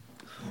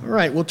All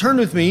right, well, turn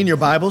with me in your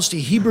Bibles to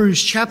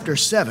Hebrews chapter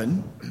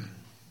 7.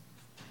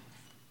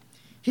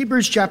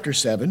 Hebrews chapter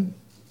 7,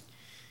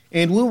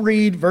 and we'll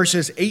read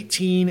verses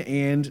 18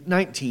 and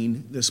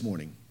 19 this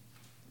morning.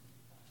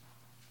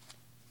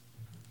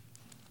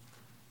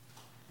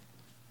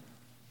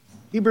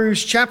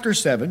 Hebrews chapter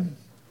 7,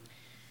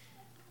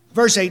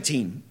 verse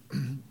 18.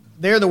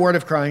 There the word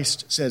of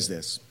Christ says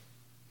this: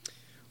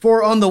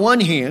 "For on the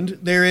one hand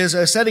there is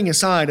a setting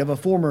aside of a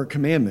former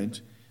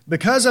commandment,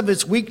 because of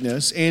its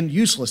weakness and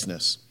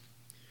uselessness.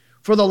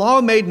 For the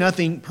law made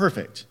nothing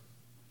perfect.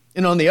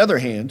 And on the other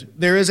hand,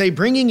 there is a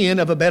bringing in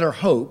of a better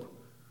hope,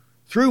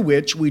 through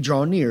which we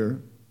draw near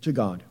to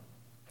God."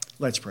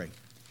 Let's pray.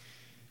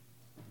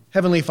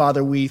 Heavenly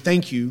Father, we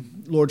thank you,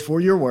 Lord, for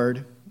your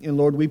word. And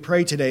Lord, we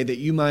pray today that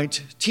you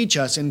might teach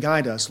us and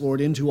guide us, Lord,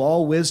 into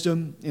all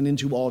wisdom and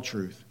into all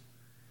truth.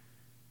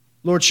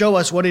 Lord, show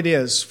us what it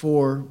is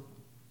for,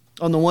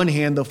 on the one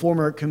hand, the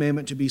former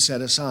commandment to be set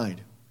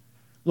aside.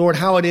 Lord,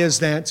 how it is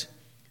that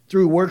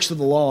through works of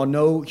the law,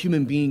 no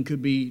human being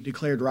could be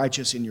declared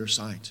righteous in your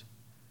sight.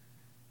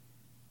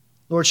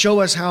 Lord,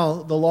 show us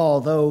how the law,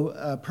 though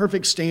a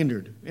perfect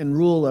standard and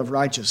rule of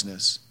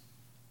righteousness,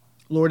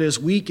 Lord, is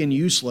weak and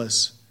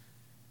useless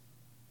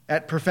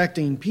at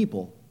perfecting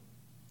people.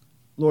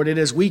 Lord, it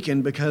is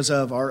weakened because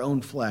of our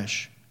own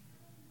flesh,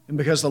 and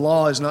because the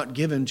law is not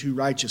given to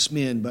righteous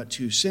men, but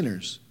to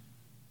sinners,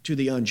 to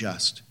the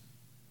unjust.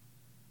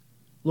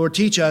 Lord,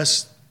 teach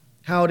us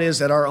how it is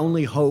that our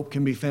only hope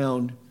can be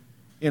found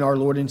in our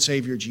Lord and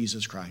Savior,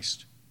 Jesus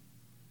Christ.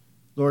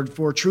 Lord,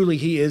 for truly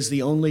he is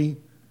the only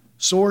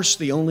source,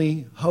 the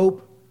only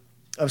hope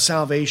of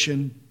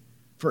salvation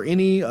for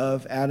any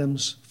of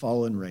Adam's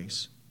fallen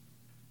race.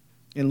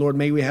 And Lord,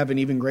 may we have an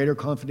even greater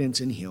confidence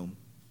in him.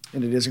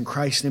 And it is in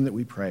Christ's name that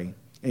we pray.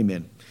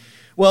 Amen.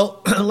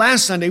 Well,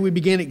 last Sunday we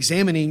began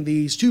examining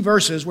these two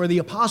verses where the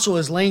apostle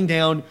is laying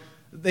down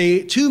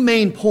the two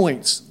main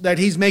points that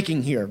he's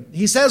making here.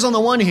 He says on the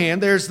one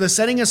hand, there's the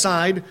setting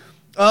aside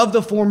of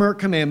the former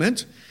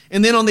commandment,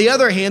 and then on the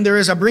other hand, there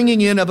is a bringing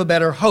in of a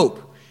better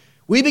hope.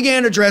 We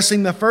began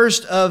addressing the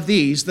first of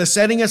these, the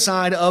setting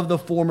aside of the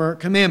former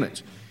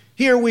commandment.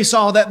 Here we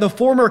saw that the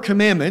former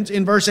commandment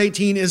in verse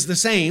 18 is the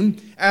same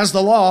as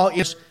the law in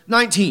verse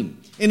 19.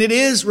 And it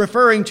is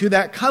referring to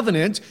that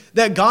covenant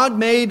that God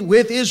made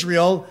with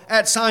Israel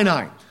at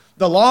Sinai.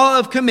 The law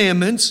of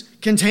commandments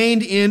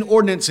contained in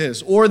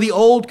ordinances, or the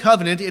old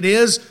covenant, it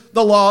is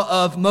the law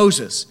of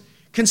Moses,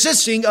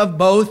 consisting of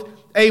both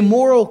a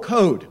moral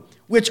code,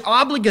 which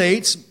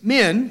obligates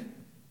men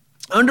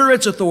under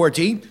its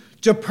authority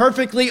to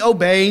perfectly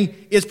obey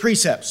its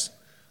precepts.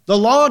 The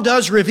law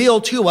does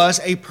reveal to us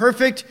a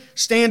perfect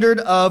standard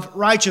of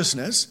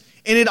righteousness,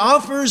 and it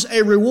offers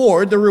a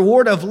reward, the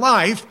reward of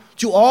life,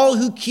 to all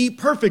who keep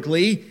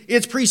perfectly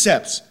its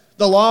precepts.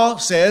 The law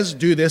says,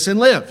 do this and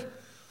live.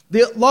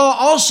 The law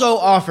also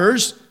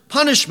offers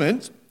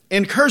punishment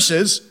and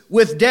curses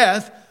with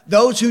death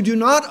those who do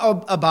not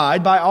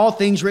abide by all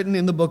things written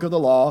in the book of the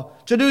law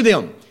to do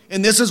them.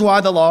 And this is why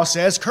the law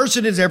says, cursed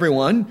is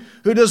everyone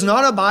who does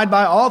not abide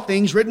by all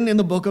things written in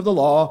the book of the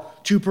law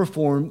to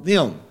perform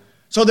them.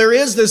 So there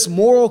is this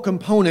moral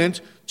component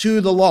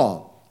to the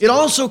law. It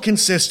also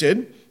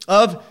consisted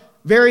of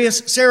various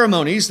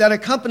ceremonies that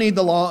accompanied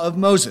the law of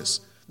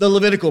Moses: the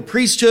Levitical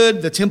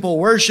priesthood, the temple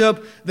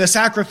worship, the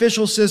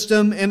sacrificial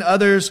system, and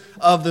others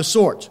of the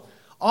sort.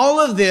 All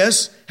of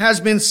this has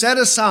been set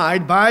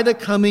aside by the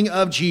coming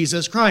of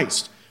Jesus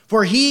Christ,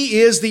 for he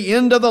is the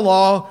end of the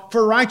law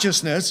for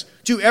righteousness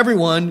to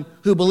everyone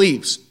who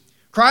believes.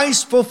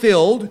 Christ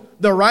fulfilled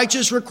the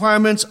righteous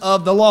requirements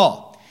of the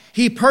law.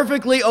 He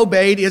perfectly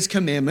obeyed its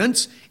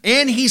commandments,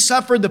 and he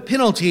suffered the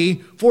penalty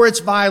for its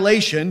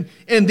violation,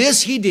 and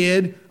this he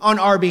did on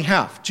our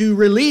behalf, to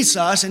release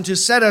us and to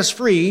set us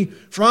free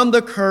from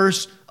the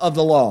curse of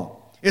the law.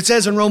 It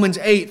says in Romans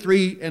 8,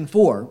 3 and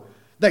 4,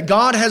 that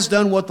God has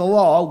done what the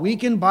law,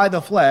 weakened by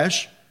the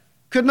flesh,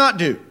 could not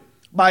do.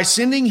 By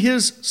sending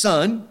his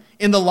Son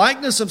in the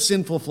likeness of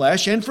sinful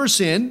flesh, and for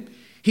sin,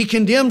 he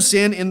condemned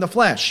sin in the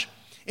flesh,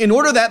 in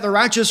order that the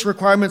righteous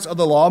requirements of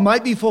the law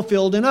might be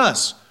fulfilled in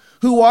us,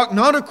 who walk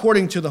not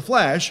according to the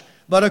flesh,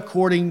 but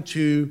according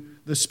to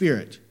the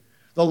Spirit.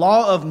 The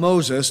law of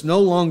Moses no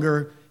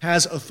longer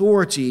has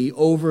authority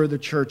over the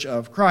church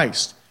of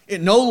Christ.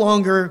 It no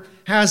longer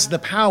has the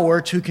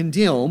power to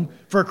condemn,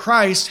 for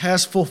Christ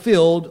has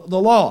fulfilled the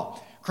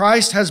law.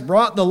 Christ has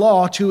brought the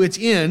law to its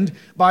end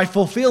by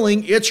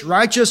fulfilling its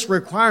righteous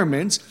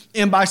requirements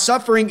and by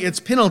suffering its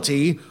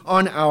penalty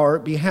on our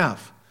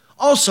behalf.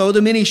 Also,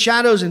 the many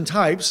shadows and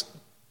types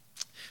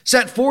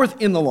set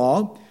forth in the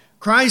law,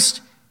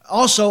 Christ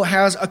also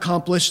has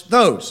accomplished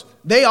those.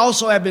 They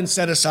also have been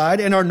set aside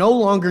and are no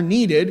longer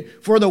needed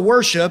for the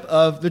worship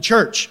of the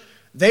church.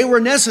 They were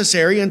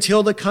necessary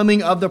until the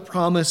coming of the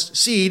promised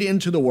seed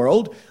into the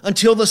world,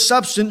 until the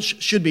substance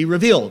should be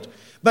revealed.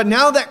 But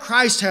now that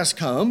Christ has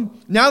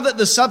come, now that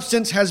the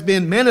substance has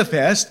been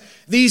manifest,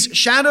 these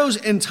shadows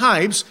and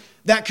types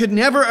that could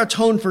never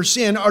atone for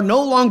sin are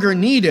no longer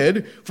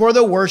needed for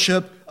the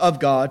worship of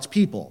God's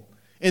people.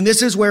 And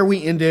this is where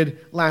we ended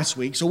last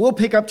week. So we'll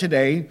pick up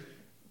today,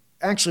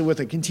 actually with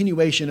a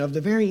continuation of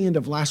the very end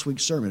of last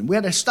week's sermon. We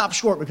had to stop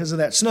short because of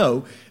that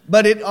snow,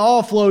 but it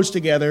all flows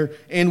together,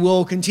 and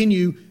we'll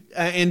continue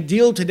and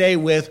deal today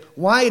with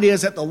why it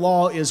is that the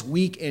law is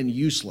weak and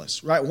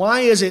useless, right?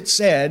 Why is it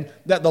said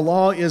that the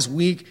law is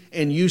weak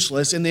and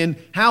useless? And then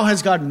how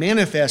has God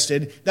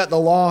manifested that the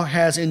law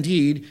has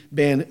indeed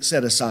been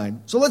set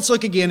aside? So let's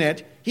look again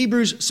at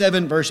Hebrews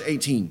 7, verse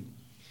 18.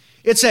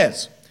 It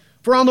says,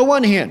 "For on the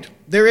one hand,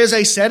 there is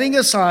a setting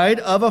aside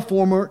of a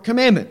former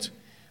commandment,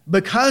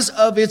 because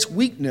of its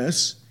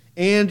weakness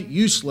and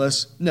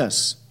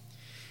uselessness."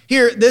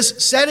 Here, this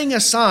setting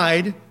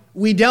aside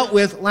we dealt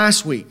with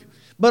last week.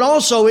 But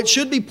also, it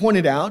should be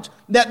pointed out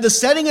that the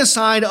setting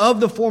aside of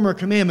the former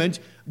commandment,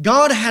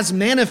 God has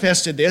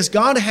manifested this.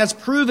 God has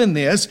proven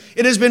this.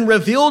 It has been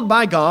revealed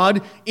by God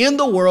in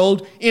the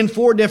world in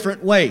 4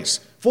 different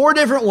ways. 4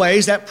 different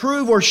ways that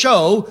prove or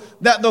show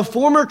that the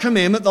former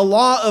commandment, the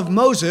law of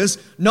Moses,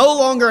 no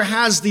longer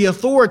has the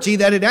authority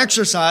that it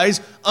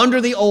exercised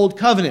under the old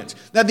covenant.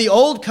 That the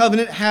old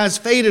covenant has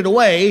faded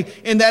away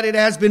and that it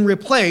has been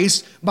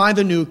replaced by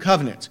the new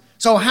covenant.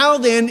 So how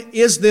then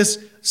is this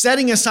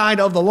setting aside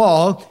of the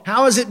law,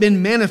 how has it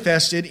been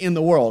manifested in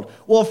the world?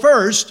 Well,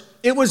 first,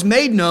 it was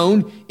made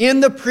known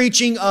in the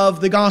preaching of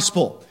the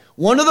gospel.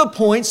 One of the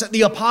points that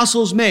the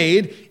apostles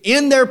made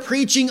in their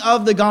preaching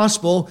of the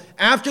gospel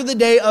after the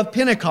day of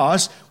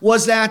Pentecost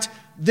was that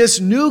this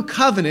new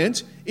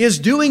covenant is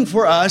doing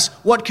for us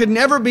what could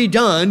never be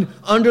done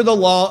under the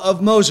law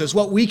of Moses.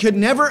 What we could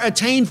never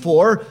attain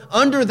for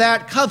under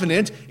that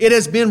covenant, it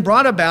has been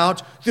brought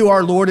about through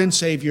our Lord and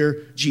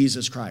Savior,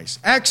 Jesus Christ.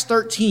 Acts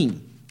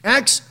 13,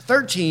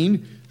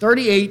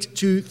 38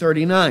 to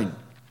 39.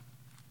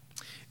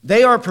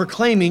 They are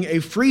proclaiming a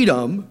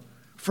freedom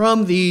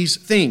from these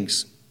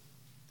things.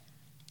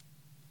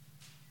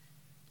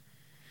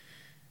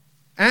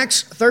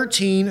 Acts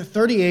 13,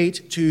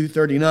 38 to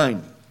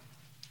 39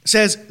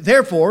 says,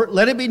 "Therefore,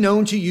 let it be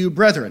known to you,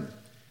 brethren,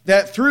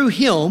 that through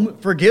him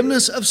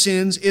forgiveness of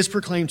sins is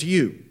proclaimed to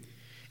you.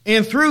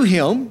 And through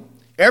him,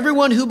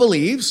 everyone who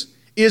believes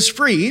is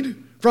freed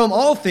from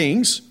all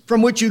things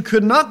from which you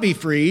could not be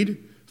freed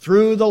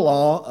through the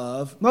law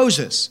of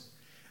Moses."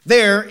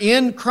 There,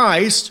 in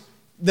Christ,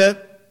 the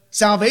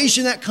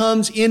salvation that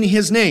comes in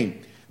his name,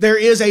 there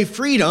is a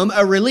freedom,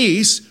 a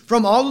release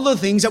from all of the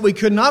things that we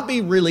could not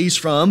be released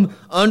from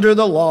under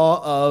the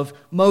law of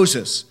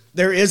Moses.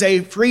 There is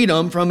a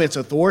freedom from its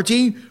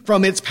authority,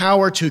 from its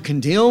power to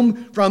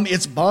condemn, from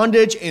its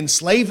bondage and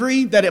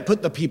slavery that it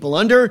put the people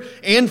under,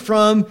 and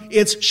from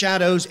its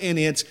shadows and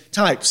its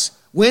types.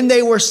 When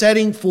they were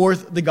setting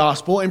forth the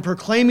gospel and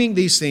proclaiming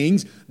these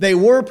things, they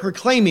were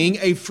proclaiming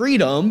a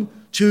freedom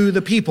to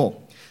the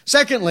people.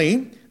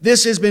 Secondly,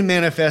 this has been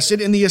manifested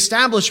in the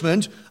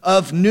establishment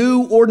of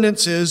new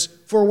ordinances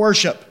for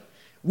worship.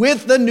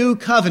 With the new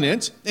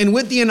covenant and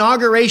with the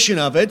inauguration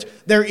of it,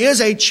 there is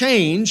a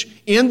change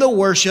in the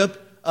worship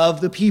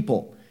of the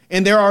people.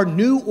 And there are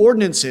new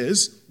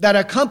ordinances that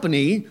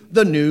accompany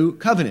the new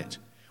covenant.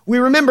 We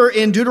remember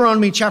in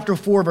Deuteronomy chapter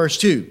 4, verse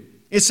 2,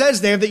 it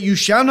says there that you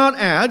shall not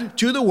add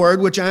to the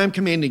word which I am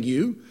commanding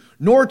you,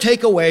 nor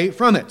take away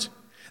from it,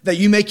 that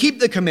you may keep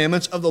the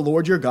commandments of the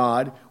Lord your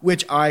God,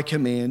 which I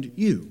command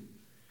you.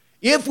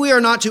 If we are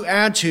not to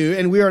add to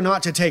and we are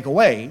not to take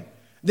away,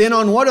 then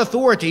on what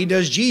authority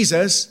does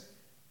Jesus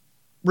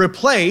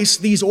replace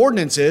these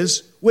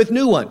ordinances with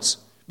new ones?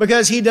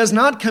 Because he does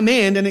not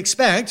command and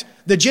expect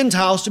the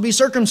Gentiles to be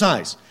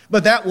circumcised,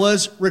 but that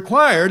was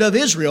required of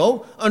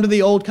Israel under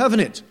the old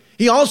covenant.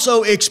 He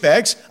also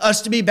expects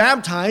us to be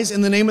baptized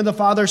in the name of the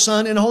Father,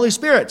 Son, and Holy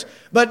Spirit.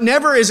 But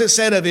never is it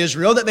said of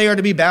Israel that they are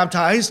to be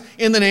baptized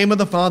in the name of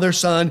the Father,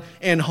 Son,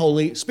 and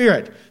Holy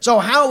Spirit. So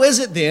how is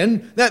it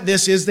then that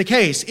this is the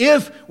case?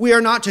 If we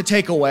are not to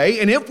take away,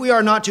 and if we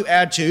are not to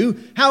add to,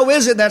 how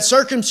is it that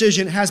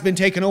circumcision has been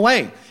taken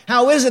away?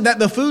 How is it that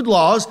the food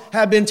laws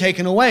have been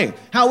taken away?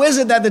 How is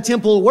it that the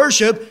temple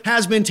worship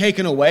has been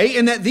taken away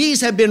and that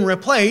these have been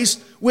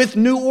replaced with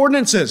new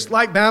ordinances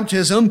like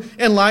baptism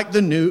and like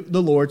the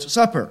Lord's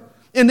Supper?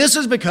 And this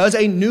is because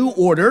a new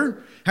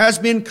order has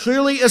been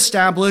clearly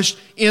established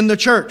in the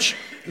church,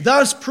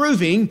 thus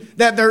proving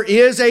that there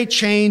is a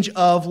change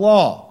of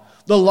law.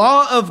 The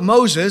law of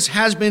Moses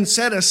has been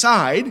set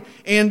aside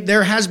and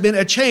there has been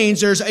a change.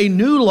 There's a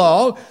new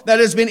law that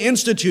has been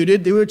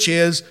instituted, which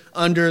is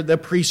under the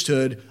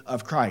priesthood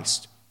of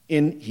Christ.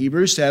 In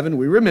Hebrews 7,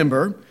 we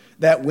remember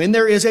that when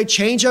there is a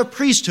change of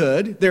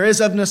priesthood, there is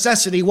of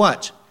necessity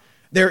what?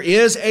 There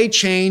is a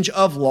change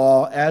of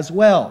law as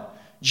well.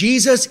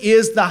 Jesus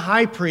is the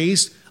high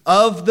priest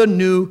of the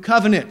new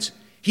covenant.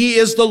 He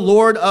is the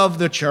Lord of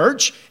the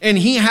church, and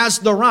he has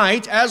the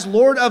right as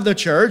Lord of the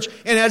church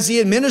and as the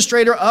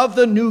administrator of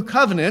the new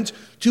covenant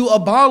to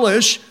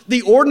abolish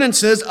the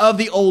ordinances of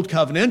the old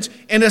covenant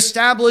and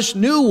establish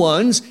new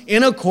ones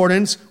in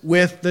accordance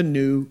with the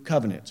new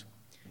covenant.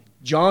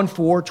 John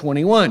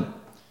 4:21.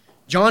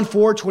 John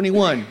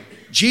 4:21.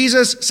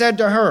 Jesus said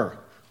to her,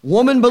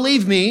 "Woman,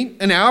 believe me,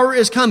 an hour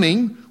is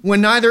coming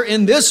when neither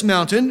in this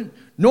mountain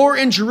nor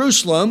in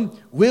Jerusalem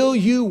will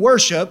you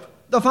worship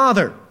the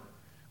Father.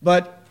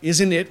 But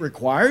isn't it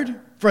required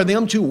for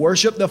them to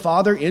worship the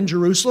Father in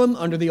Jerusalem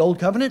under the Old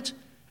Covenant?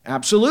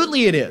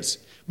 Absolutely it is.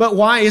 But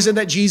why is it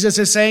that Jesus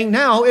is saying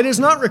now it is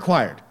not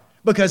required?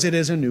 Because it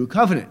is a new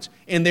covenant,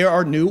 and there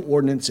are new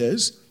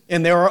ordinances,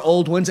 and there are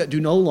old ones that do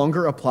no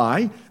longer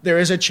apply. There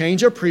is a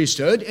change of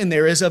priesthood, and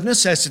there is of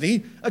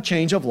necessity a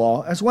change of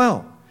law as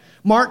well.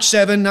 Mark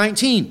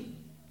 7:19.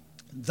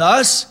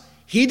 Thus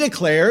he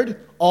declared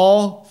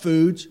all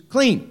foods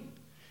clean.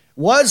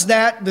 Was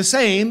that the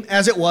same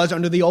as it was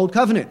under the Old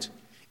Covenant?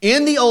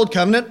 In the Old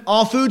Covenant,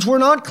 all foods were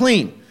not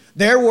clean.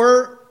 There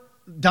were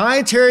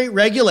dietary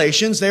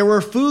regulations, there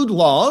were food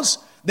laws,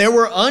 there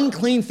were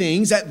unclean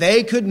things that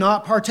they could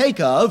not partake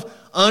of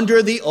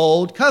under the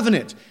Old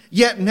Covenant.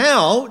 Yet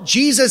now,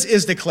 Jesus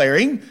is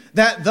declaring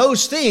that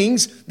those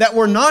things that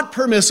were not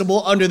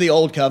permissible under the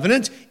Old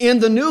Covenant, in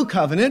the New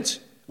Covenant,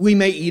 we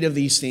may eat of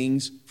these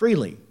things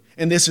freely.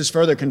 And this is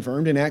further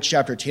confirmed in Acts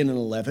chapter 10 and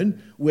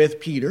 11 with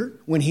Peter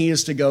when he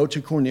is to go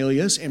to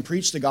Cornelius and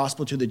preach the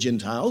gospel to the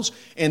Gentiles.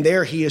 And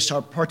there he is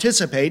to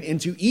participate and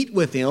to eat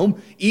with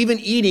them, even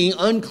eating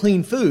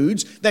unclean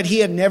foods that he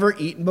had never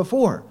eaten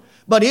before.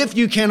 But if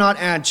you cannot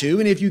add to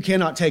and if you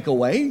cannot take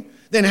away,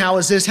 then how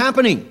is this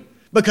happening?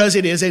 Because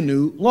it is a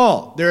new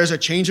law. There is a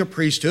change of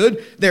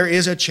priesthood. There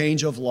is a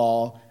change of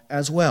law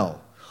as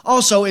well.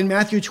 Also in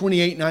Matthew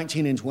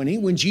 28:19 and 20,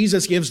 when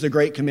Jesus gives the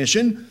Great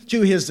Commission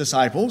to his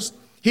disciples,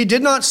 he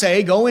did not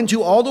say, go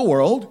into all the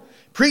world,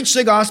 preach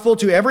the gospel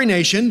to every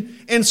nation,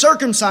 and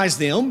circumcise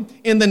them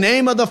in the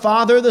name of the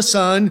Father, the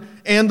Son,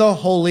 and the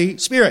Holy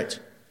Spirit.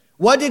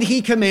 What did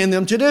he command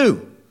them to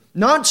do?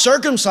 Not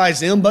circumcise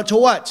them, but to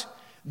what?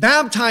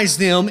 Baptize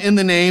them in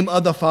the name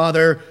of the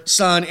Father,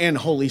 Son, and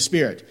Holy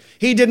Spirit.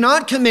 He did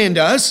not command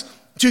us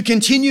to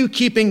continue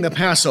keeping the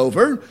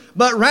Passover,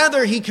 but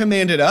rather he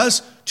commanded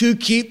us to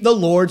keep the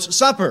Lord's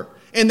Supper,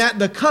 and that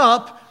the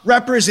cup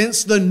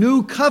represents the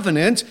new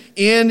covenant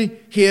in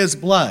his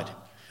blood.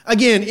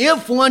 Again,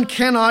 if one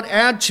cannot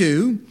add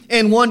to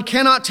and one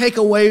cannot take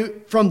away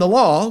from the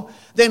law,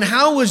 then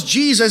how was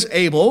Jesus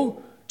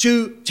able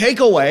to take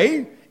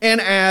away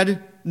and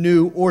add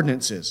new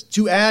ordinances,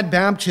 to add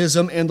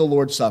baptism and the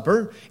Lord's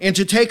Supper, and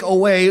to take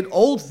away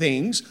old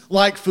things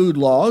like food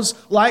laws,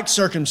 like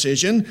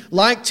circumcision,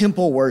 like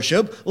temple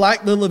worship,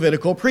 like the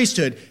Levitical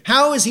priesthood?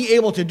 How is he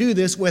able to do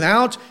this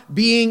without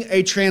being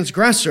a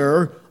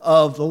transgressor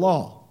of the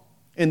law?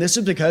 And this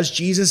is because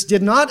Jesus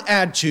did not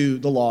add to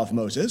the law of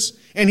Moses,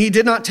 and he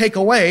did not take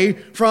away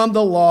from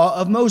the law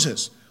of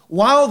Moses.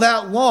 While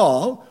that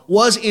law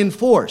was in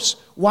force,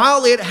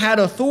 while it had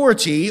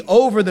authority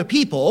over the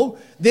people,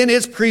 then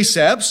its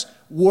precepts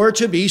were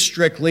to be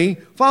strictly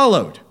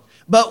followed.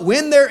 But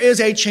when there is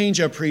a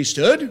change of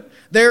priesthood,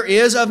 there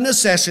is of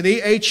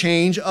necessity a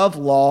change of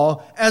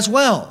law as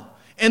well.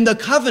 And the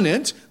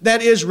covenant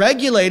that is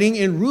regulating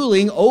and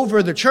ruling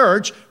over the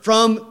church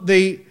from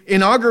the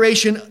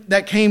inauguration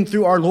that came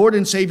through our Lord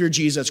and Savior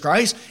Jesus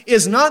Christ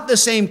is not the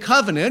same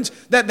covenant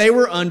that they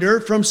were under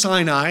from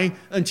Sinai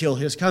until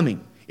his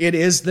coming. It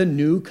is the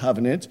new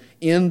covenant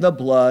in the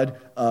blood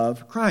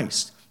of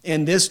Christ.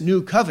 And this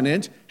new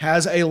covenant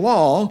has a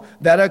law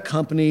that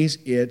accompanies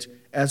it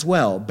as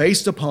well,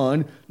 based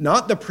upon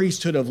not the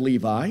priesthood of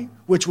Levi,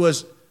 which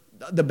was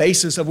the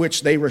basis of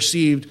which they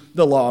received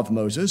the law of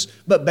Moses,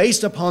 but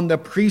based upon the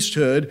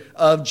priesthood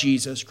of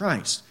Jesus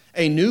Christ.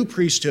 A new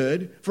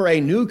priesthood for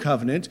a new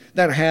covenant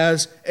that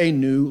has a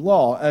new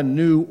law, a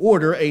new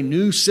order, a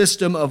new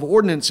system of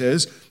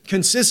ordinances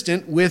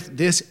consistent with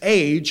this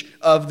age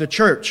of the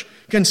church,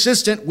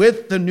 consistent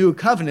with the new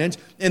covenant,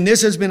 and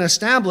this has been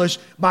established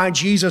by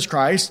Jesus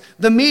Christ,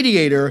 the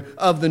mediator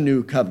of the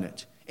new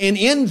covenant. And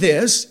in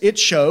this, it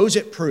shows,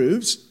 it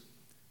proves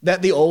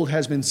that the old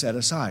has been set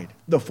aside.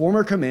 The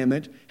former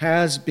commandment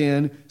has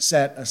been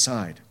set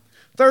aside.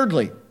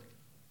 Thirdly,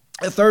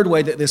 a third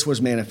way that this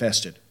was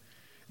manifested.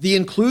 The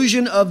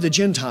inclusion of the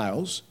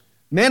Gentiles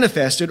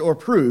manifested or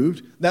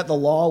proved that the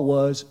law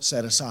was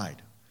set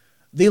aside.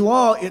 The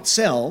law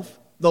itself,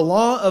 the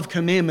law of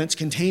commandments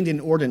contained in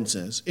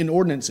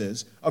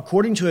ordinances,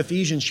 according to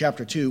Ephesians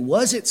chapter 2,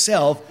 was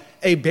itself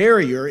a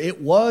barrier.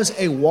 It was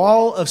a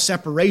wall of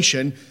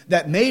separation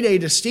that made a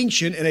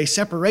distinction and a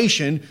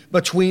separation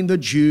between the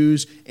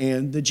Jews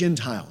and the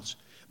Gentiles.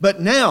 But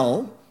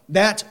now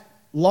that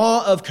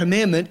law of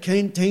commandment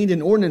contained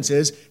in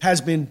ordinances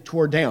has been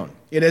torn down.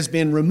 It has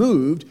been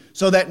removed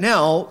so that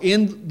now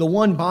in the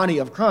one body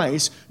of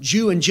Christ,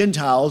 Jew and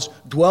Gentiles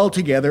dwell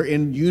together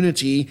in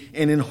unity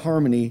and in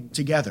harmony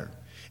together.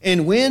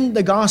 And when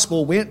the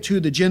gospel went to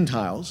the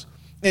Gentiles,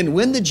 and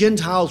when the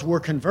Gentiles were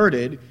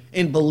converted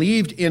and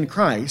believed in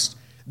Christ,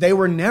 they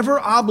were never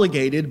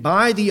obligated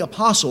by the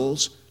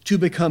apostles to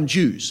become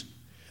Jews.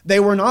 They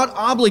were not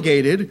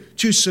obligated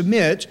to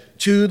submit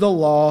to the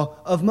law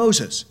of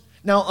Moses.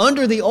 Now,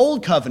 under the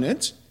old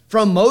covenant,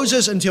 from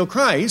Moses until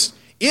Christ,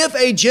 if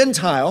a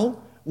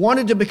Gentile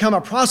wanted to become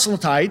a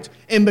proselyte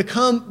and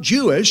become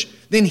Jewish,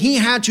 then he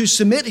had to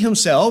submit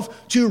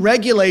himself to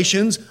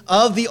regulations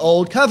of the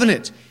old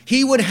covenant.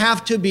 he would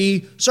have to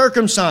be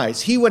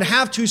circumcised. He would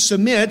have to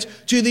submit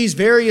to these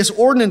various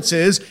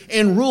ordinances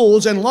and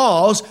rules and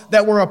laws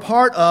that were a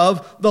part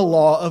of the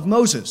law of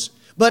Moses.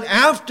 But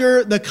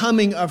after the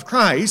coming of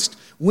Christ,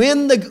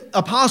 when the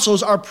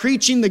apostles are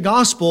preaching the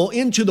gospel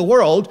into the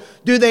world,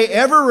 do they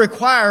ever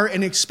require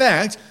and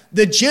expect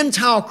the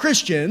Gentile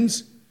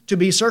Christians to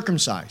be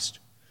circumcised,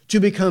 to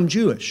become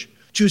Jewish,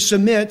 to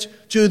submit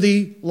to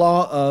the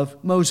law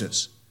of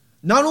Moses?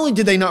 Not only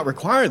did they not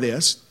require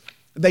this,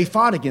 they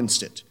fought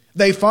against it.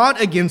 They fought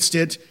against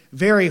it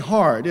very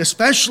hard,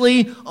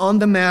 especially on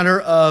the matter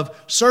of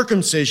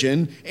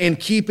circumcision and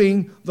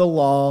keeping the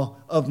law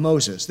of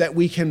Moses, that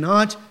we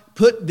cannot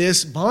put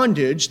this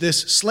bondage,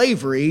 this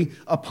slavery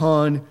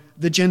upon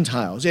the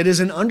Gentiles. It is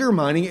an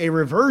undermining, a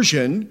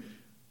reversion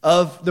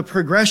of the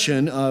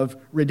progression of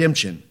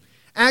redemption.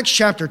 Acts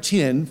chapter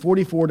 10,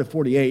 44 to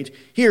 48.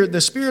 Here, the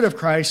Spirit of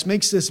Christ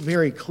makes this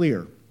very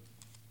clear.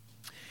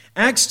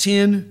 Acts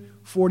 10,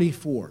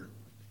 44.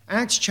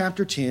 Acts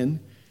chapter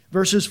 10,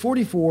 verses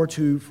 44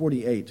 to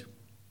 48.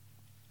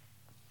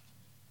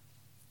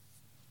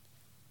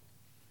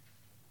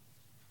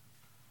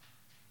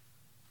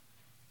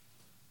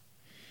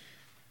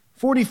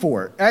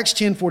 Acts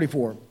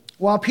 10:44.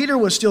 While Peter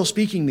was still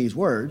speaking these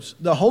words,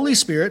 the Holy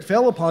Spirit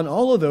fell upon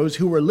all of those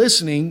who were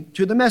listening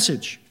to the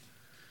message.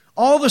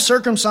 All the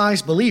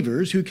circumcised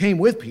believers who came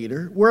with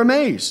Peter were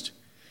amazed,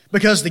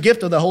 because the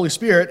gift of the Holy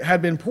Spirit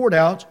had been poured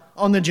out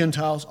on the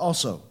Gentiles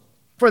also,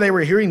 for they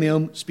were hearing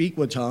them speak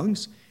with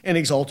tongues and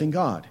exalting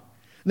God.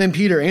 Then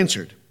Peter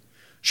answered,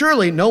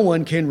 "Surely no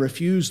one can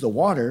refuse the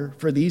water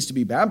for these to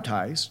be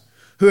baptized,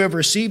 who have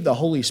received the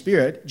Holy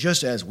Spirit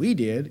just as we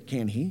did,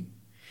 can he?"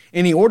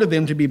 And he ordered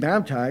them to be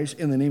baptized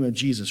in the name of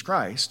Jesus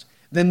Christ.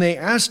 Then they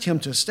asked him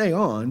to stay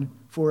on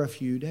for a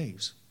few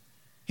days.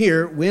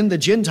 Here, when the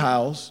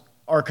Gentiles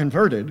are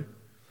converted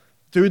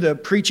through the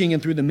preaching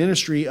and through the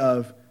ministry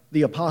of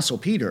the Apostle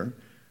Peter,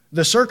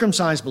 the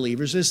circumcised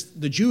believers,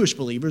 the Jewish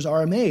believers,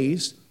 are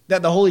amazed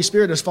that the Holy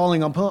Spirit is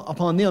falling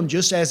upon them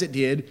just as it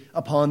did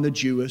upon the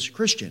Jewish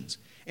Christians.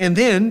 And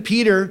then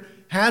Peter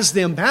has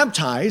them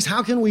baptized.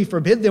 How can we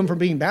forbid them from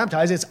being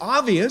baptized? It's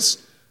obvious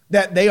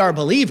that they are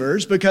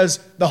believers because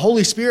the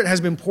Holy Spirit has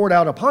been poured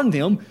out upon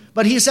them,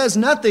 but he says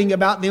nothing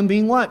about them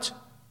being what?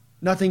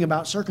 Nothing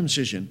about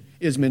circumcision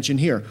is mentioned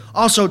here.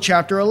 Also,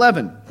 chapter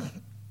 11,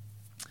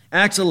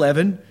 Acts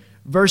 11,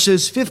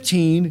 verses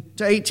 15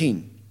 to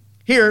 18.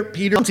 Here,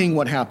 Peter counting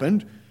what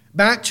happened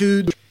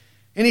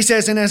and he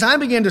says, "And as I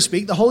began to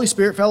speak, the Holy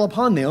Spirit fell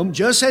upon them,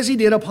 just as he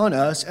did upon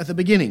us at the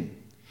beginning.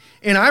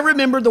 And I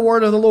remembered the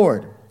word of the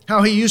Lord,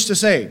 how he used to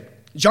say,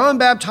 'John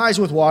baptized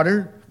with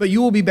water, but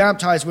you will be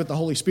baptized with the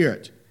Holy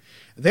Spirit.'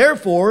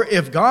 Therefore,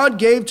 if God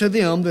gave to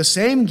them the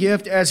same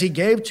gift as he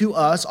gave to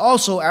us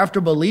also after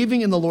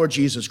believing in the Lord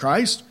Jesus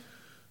Christ,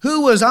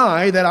 who was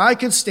I that I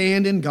could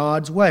stand in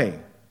God's way?"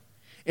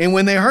 And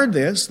when they heard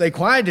this, they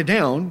quieted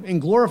down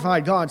and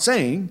glorified God,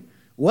 saying,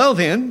 "Well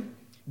then,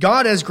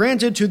 God has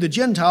granted to the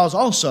Gentiles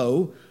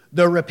also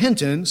the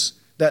repentance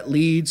that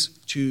leads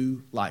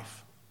to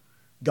life."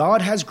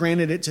 God has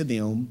granted it to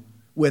them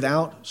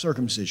without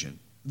circumcision.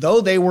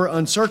 Though they were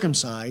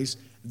uncircumcised,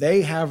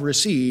 they have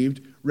received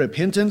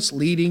repentance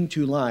leading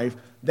to life.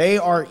 They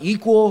are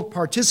equal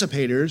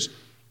participators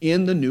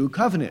in the new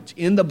covenant,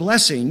 in the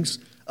blessings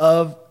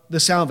of the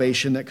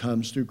salvation that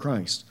comes through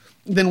Christ.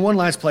 Then one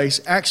last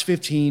place, Acts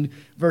 15,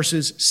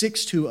 verses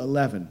 6 to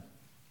 11.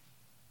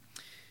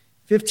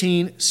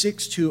 15,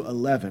 6 to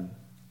 11.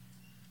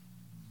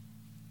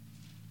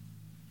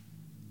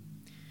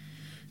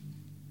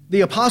 The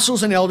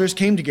apostles and elders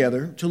came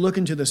together to look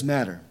into this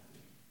matter.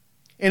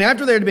 And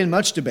after there had been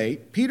much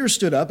debate, Peter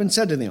stood up and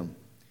said to them,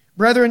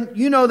 "Brethren,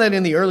 you know that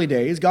in the early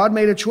days God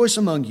made a choice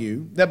among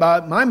you that by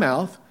my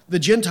mouth the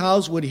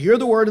Gentiles would hear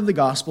the word of the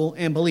gospel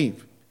and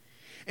believe.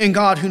 And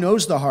God, who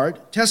knows the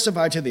heart,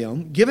 testified to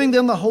them, giving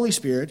them the Holy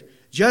Spirit,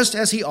 just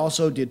as he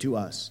also did to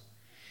us.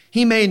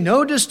 He made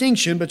no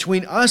distinction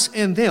between us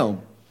and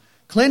them,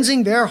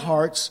 cleansing their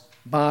hearts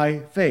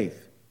by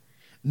faith.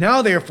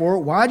 Now therefore,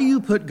 why do you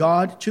put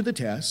God to the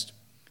test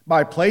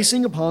by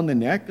placing upon the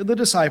neck of the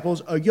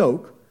disciples a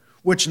yoke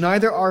which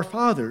neither our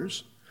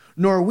fathers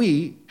nor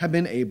we have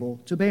been able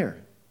to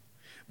bear?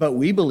 But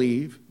we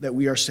believe that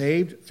we are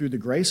saved through the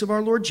grace of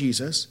our Lord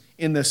Jesus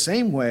in the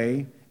same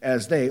way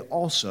as they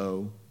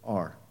also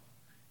are."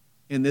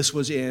 And this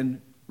was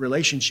in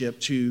relationship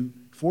to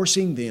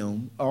forcing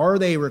them, are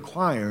they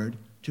required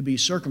to be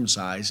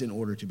circumcised in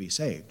order to be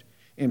saved?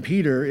 And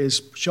Peter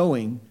is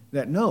showing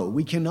that no,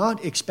 we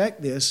cannot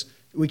expect this.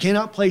 We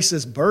cannot place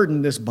this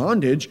burden, this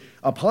bondage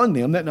upon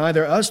them that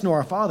neither us nor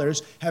our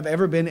fathers have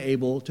ever been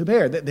able to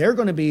bear. That they're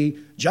going to be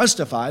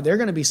justified, they're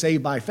going to be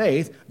saved by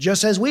faith,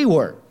 just as we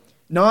were,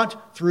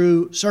 not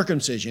through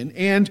circumcision.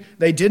 And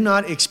they did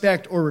not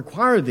expect or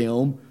require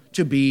them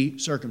to be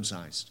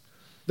circumcised.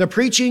 The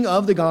preaching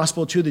of the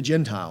gospel to the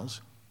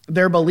Gentiles,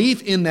 their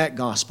belief in that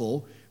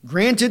gospel,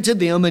 granted to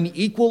them an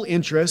equal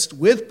interest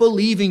with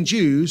believing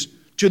Jews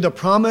to the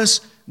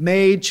promise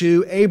made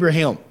to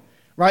Abraham.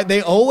 Right?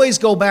 They always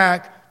go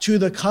back to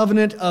the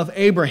covenant of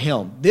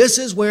Abraham. This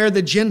is where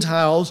the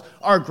Gentiles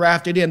are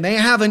grafted in. They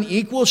have an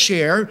equal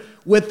share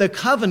with the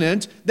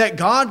covenant that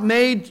God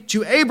made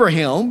to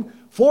Abraham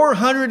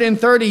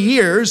 430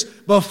 years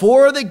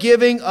before the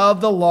giving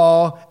of the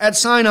law at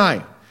Sinai.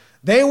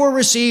 They were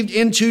received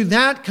into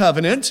that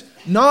covenant,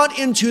 not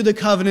into the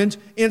covenant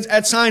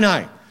at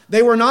Sinai.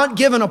 They were not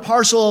given a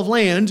parcel of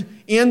land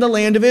in the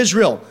land of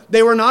Israel.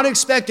 They were not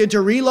expected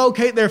to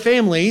relocate their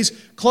families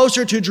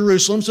closer to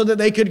Jerusalem so that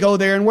they could go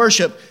there and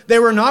worship. They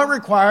were not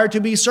required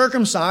to be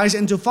circumcised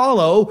and to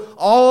follow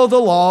all the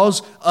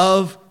laws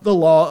of the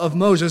law of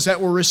Moses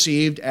that were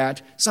received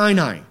at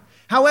Sinai.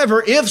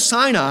 However, if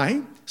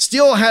Sinai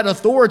still had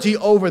authority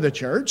over the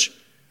church,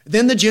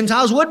 then the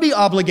Gentiles would be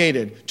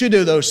obligated to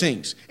do those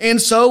things.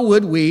 And so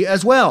would we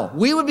as well.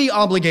 We would be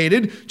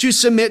obligated to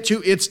submit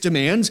to its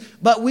demands.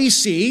 But we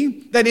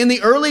see that in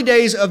the early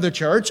days of the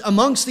church,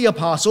 amongst the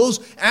apostles,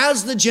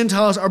 as the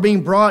Gentiles are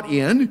being brought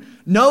in,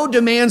 no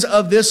demands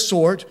of this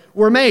sort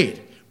were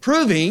made,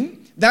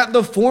 proving that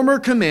the former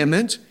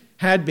commandment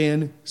had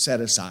been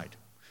set aside.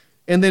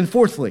 And then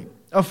fourthly,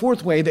 a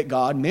fourth way that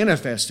God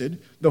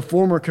manifested the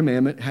former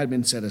commandment had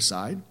been set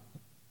aside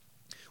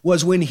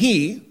was when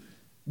he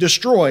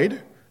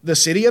destroyed the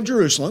city of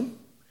Jerusalem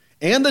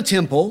and the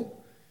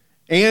temple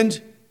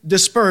and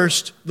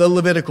dispersed the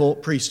Levitical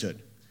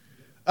priesthood.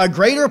 A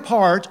greater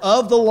part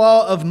of the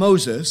law of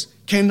Moses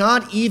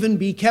cannot even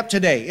be kept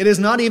today. It is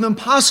not even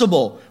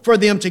possible for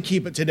them to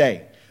keep it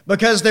today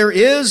because there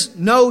is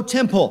no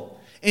temple.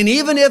 And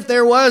even if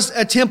there was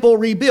a temple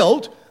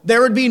rebuilt,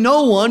 there would be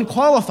no one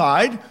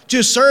qualified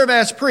to serve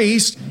as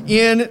priest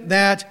in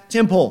that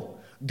temple.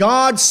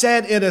 God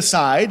set it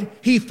aside.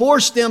 He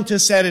forced them to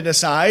set it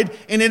aside,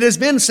 and it has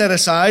been set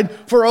aside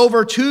for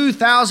over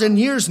 2,000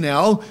 years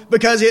now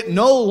because it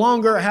no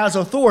longer has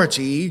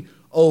authority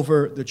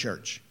over the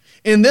church.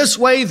 In this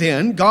way,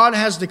 then, God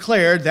has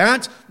declared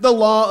that the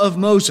law of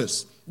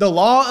Moses, the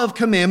law of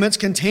commandments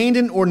contained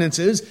in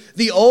ordinances,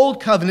 the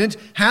old covenant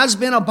has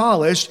been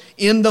abolished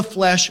in the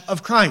flesh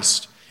of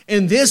Christ.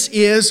 And this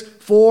is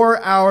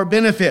for our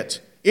benefit.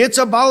 Its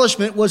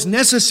abolishment was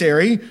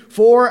necessary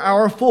for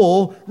our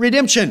full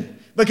redemption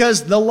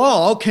because the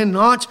law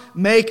cannot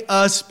make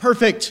us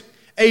perfect.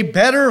 A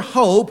better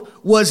hope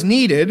was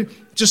needed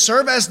to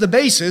serve as the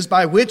basis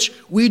by which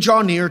we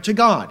draw near to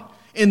God.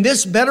 And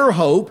this better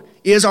hope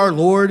is our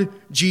Lord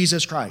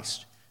Jesus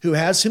Christ, who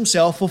has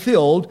himself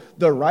fulfilled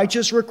the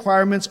righteous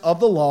requirements of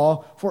the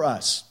law for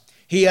us.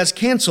 He has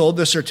canceled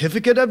the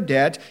certificate of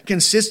debt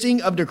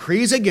consisting of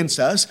decrees against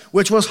us,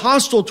 which was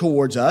hostile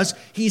towards us.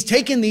 He's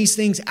taken these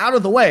things out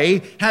of the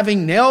way,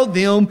 having nailed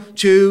them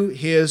to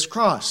his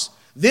cross.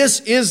 This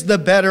is the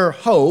better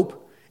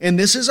hope, and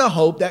this is a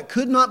hope that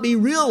could not be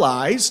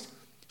realized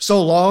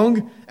so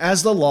long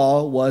as the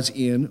law was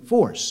in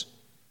force.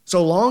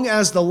 So long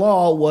as the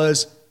law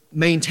was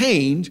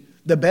maintained,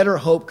 the better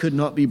hope could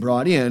not be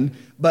brought in.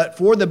 But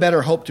for the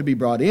better hope to be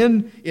brought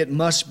in, it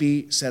must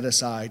be set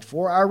aside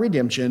for our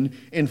redemption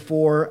and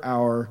for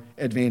our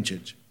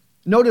advantage.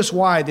 Notice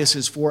why this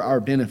is for our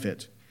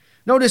benefit.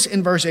 Notice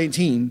in verse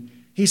 18,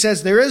 he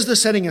says, there is the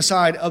setting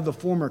aside of the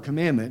former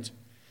commandment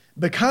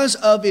because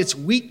of its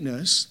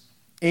weakness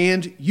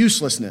and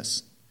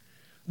uselessness.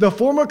 The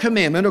former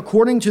commandment,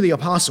 according to the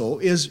apostle,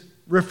 is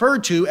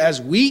referred to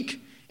as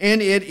weak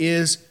and it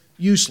is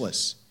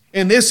useless.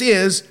 And this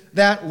is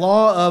that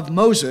law of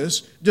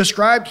Moses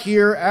described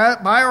here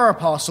by our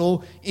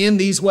apostle in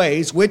these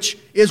ways, which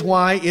is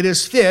why it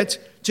is fit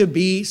to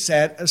be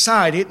set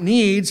aside. It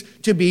needs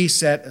to be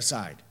set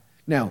aside.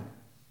 Now,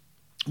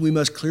 we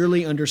must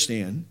clearly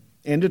understand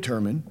and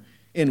determine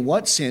in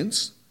what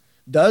sense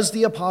does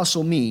the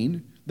apostle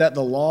mean that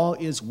the law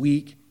is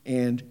weak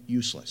and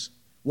useless.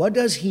 What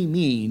does he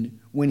mean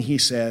when he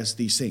says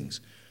these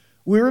things?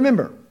 We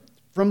remember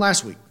from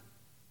last week.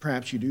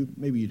 Perhaps you do,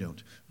 maybe you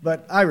don't.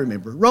 But I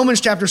remember.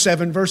 Romans chapter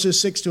 7, verses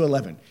 6 to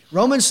 11.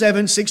 Romans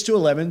 7, 6 to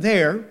 11,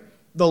 there,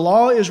 the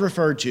law is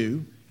referred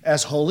to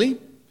as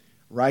holy,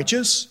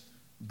 righteous,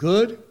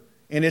 good,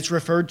 and it's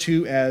referred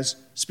to as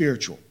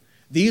spiritual.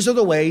 These are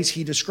the ways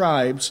he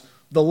describes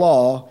the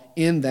law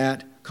in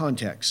that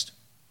context.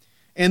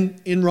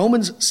 And in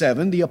Romans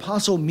 7, the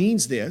apostle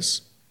means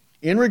this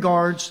in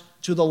regards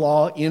to the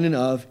law in and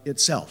of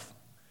itself.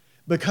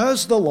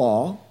 Because the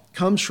law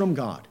comes from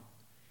God,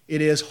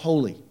 it is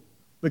holy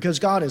because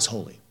God is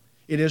holy.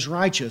 It is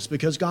righteous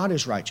because God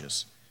is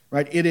righteous,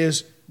 right? It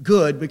is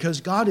good because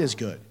God is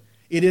good.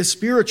 It is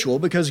spiritual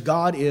because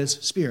God is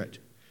spirit.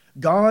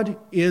 God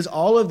is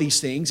all of these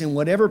things, and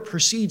whatever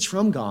proceeds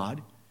from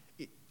God,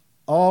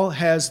 all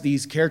has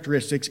these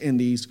characteristics and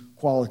these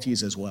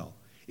qualities as well.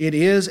 It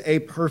is a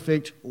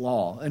perfect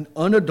law, an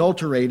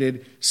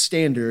unadulterated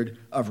standard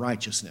of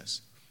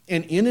righteousness.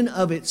 And in and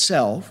of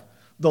itself,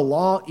 the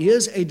law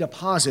is a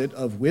deposit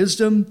of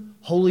wisdom,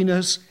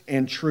 holiness,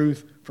 and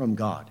truth from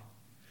God.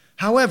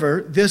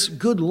 However, this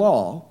good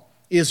law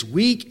is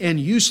weak and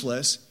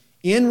useless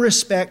in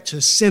respect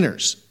to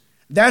sinners.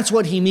 That's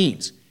what he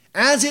means.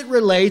 As it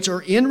relates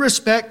or in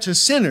respect to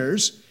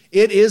sinners,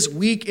 it is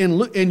weak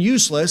and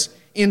useless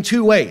in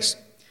two ways.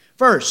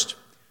 First,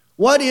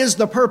 what is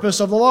the purpose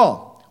of the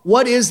law?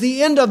 What is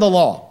the end of the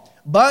law?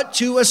 But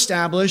to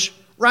establish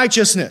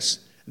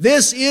righteousness.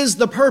 This is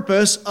the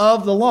purpose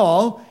of the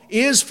law,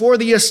 is for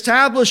the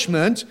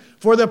establishment,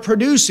 for the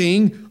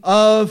producing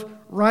of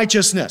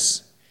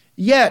righteousness.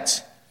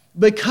 Yet,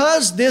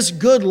 because this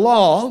good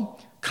law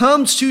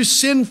comes to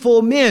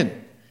sinful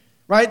men,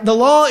 right? The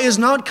law is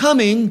not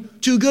coming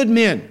to good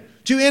men,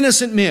 to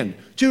innocent men,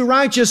 to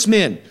righteous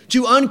men,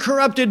 to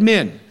uncorrupted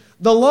men.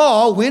 The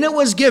law, when it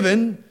was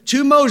given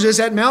to Moses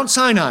at Mount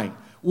Sinai,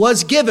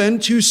 was given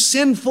to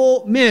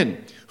sinful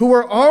men who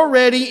were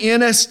already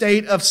in a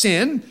state of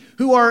sin,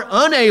 who are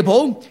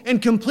unable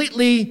and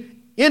completely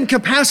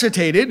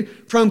incapacitated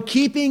from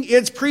keeping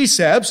its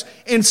precepts,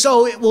 and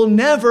so it will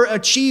never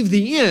achieve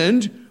the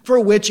end for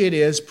which it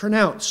is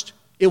pronounced.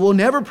 It will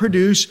never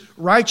produce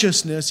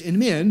righteousness in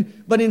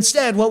men, but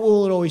instead, what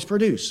will it always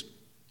produce?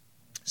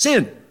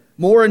 Sin,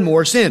 more and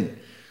more sin.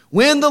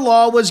 When the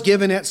law was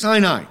given at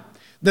Sinai,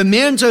 the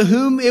men to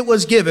whom it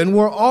was given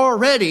were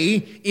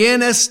already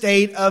in a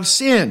state of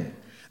sin.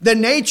 The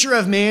nature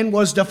of man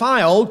was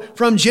defiled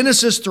from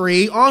Genesis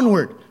 3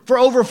 onward. For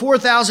over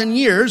 4,000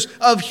 years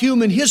of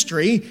human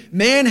history,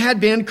 man had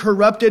been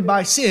corrupted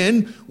by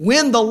sin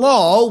when the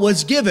law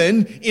was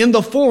given in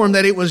the form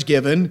that it was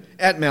given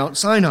at Mount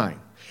Sinai.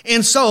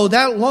 And so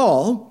that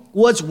law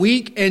was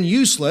weak and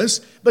useless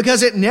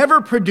because it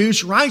never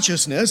produced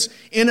righteousness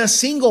in a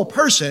single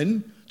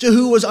person to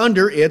who was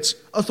under its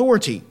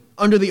authority,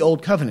 under the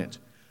old covenant.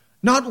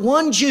 Not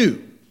one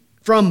Jew,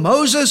 from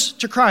Moses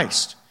to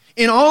Christ,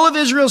 in all of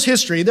Israel's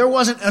history, there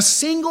wasn't a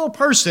single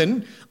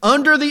person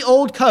under the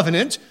old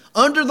covenant,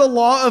 under the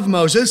law of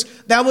Moses,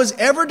 that was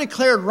ever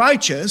declared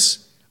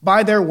righteous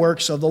by their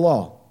works of the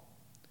law.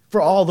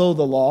 For although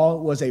the law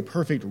was a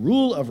perfect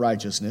rule of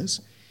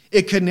righteousness,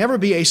 it could never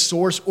be a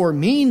source or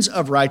means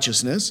of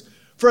righteousness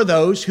for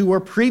those who were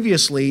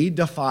previously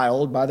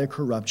defiled by the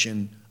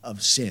corruption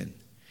of sin.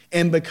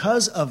 And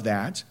because of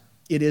that,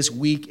 it is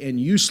weak and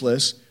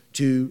useless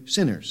to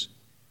sinners.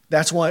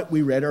 That's what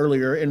we read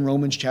earlier in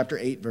Romans chapter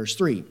 8, verse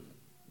 3.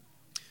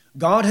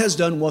 God has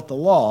done what the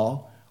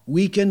law,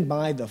 weakened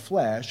by the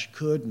flesh,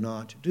 could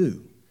not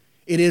do.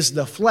 It is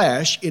the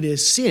flesh, it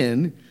is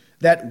sin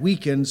that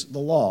weakens the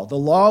law. The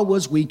law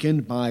was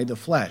weakened by the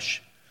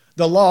flesh.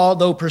 The law,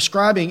 though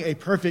prescribing a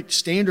perfect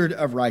standard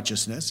of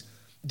righteousness,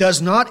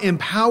 does not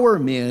empower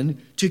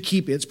men to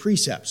keep its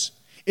precepts.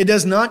 It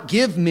does not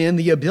give men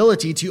the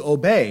ability to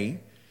obey,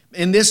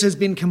 and this has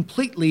been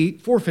completely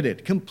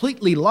forfeited,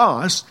 completely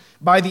lost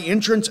by the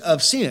entrance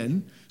of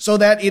sin, so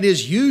that it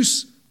is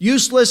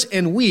useless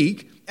and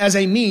weak as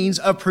a means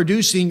of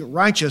producing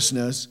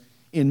righteousness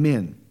in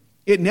men.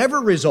 It never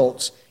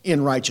results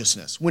in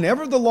righteousness.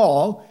 Whenever the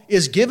law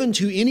is given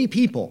to any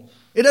people,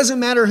 it doesn't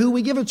matter who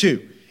we give it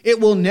to,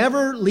 it will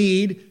never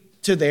lead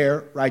to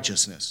their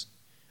righteousness,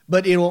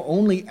 but it will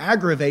only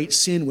aggravate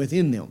sin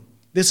within them.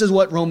 This is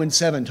what Romans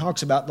 7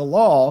 talks about. The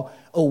law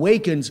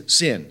awakens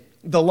sin.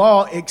 The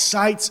law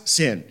excites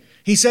sin.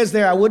 He says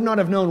there, I would not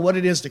have known what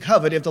it is to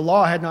covet if the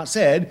law had not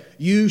said,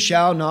 you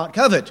shall not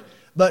covet.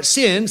 But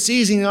sin,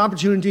 seizing an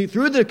opportunity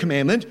through the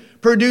commandment,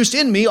 produced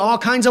in me all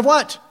kinds of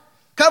what?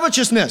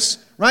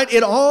 Covetousness, right?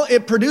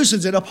 It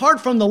produces it. Apart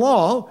from the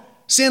law,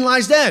 sin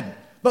lies dead.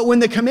 But when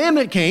the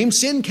commandment came,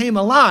 sin came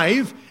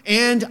alive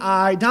and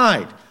I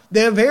died.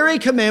 The very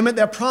commandment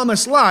that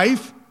promised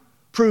life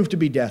proved to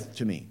be death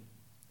to me.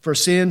 For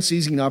sin,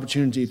 seizing an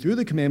opportunity through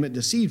the commandment,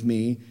 deceived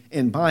me,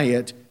 and by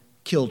it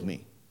killed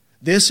me.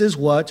 This is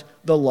what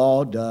the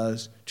law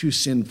does to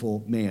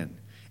sinful man.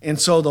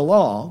 And so the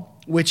law,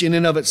 which in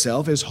and of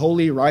itself is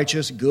holy,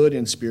 righteous, good,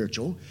 and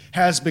spiritual,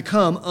 has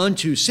become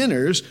unto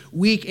sinners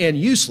weak and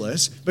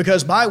useless,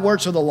 because by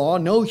works of the law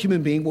no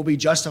human being will be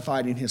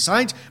justified in his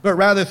sight, but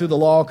rather through the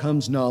law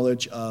comes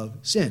knowledge of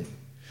sin.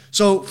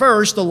 So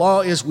first, the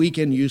law is weak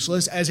and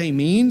useless as a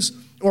means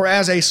or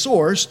as a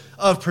source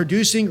of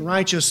producing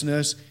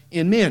righteousness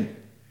in men.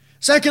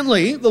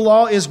 Secondly, the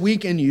law is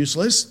weak and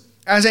useless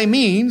as a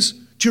means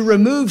to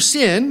remove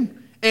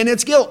sin and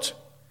its guilt.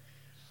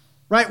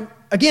 Right?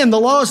 Again,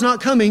 the law is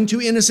not coming to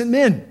innocent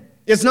men.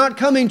 It's not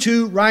coming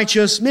to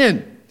righteous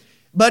men,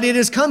 but it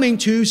is coming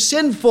to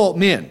sinful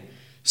men,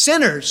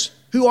 sinners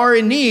who are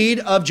in need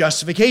of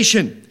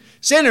justification,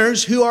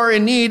 sinners who are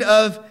in need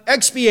of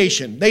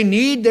expiation. They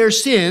need their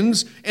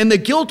sins and the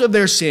guilt of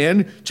their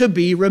sin to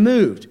be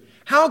removed.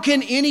 How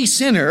can any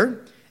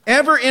sinner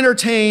ever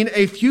entertain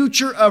a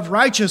future of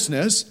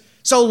righteousness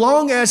so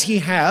long as he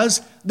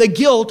has the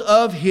guilt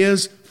of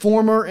his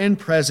former and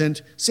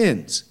present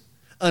sins?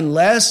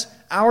 Unless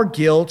our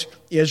guilt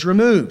is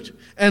removed,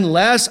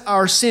 unless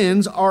our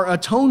sins are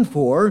atoned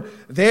for,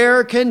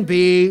 there can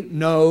be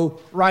no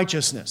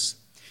righteousness.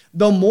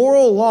 The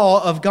moral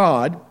law of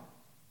God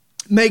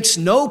makes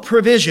no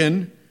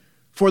provision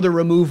for the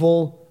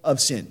removal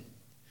of sin.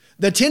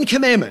 The Ten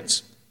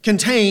Commandments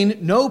contain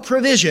no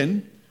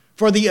provision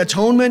for the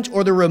atonement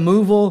or the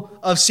removal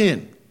of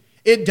sin.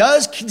 It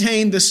does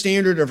contain the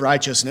standard of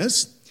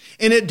righteousness,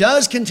 and it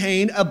does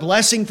contain a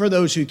blessing for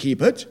those who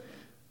keep it.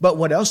 But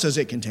what else does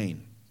it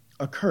contain?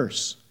 A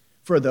curse.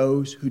 for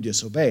those who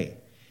disobey.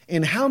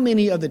 And how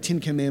many of the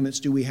 10 commandments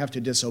do we have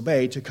to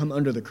disobey to come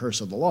under the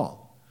curse of the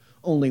law?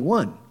 Only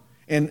one.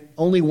 And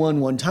only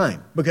one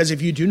time. Because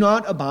if you do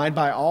not abide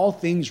by all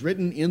things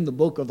written in the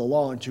book of the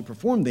law and to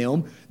perform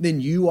them,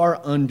 then you are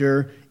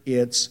under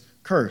its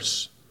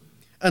curse.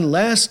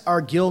 Unless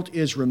our guilt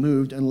is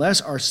removed,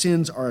 unless our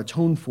sins are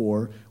atoned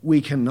for,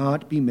 we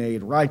cannot be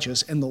made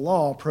righteous. And the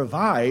law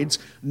provides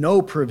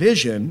no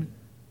provision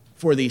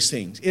for these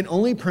things. It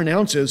only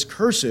pronounces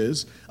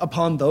curses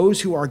upon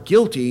those who are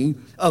guilty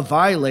of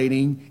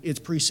violating its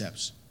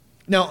precepts.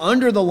 Now,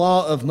 under the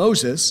law of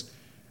Moses,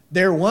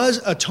 there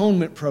was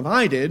atonement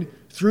provided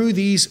through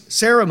these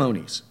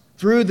ceremonies,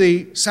 through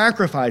the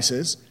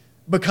sacrifices,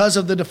 because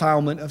of the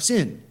defilement of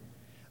sin.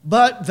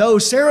 But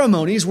those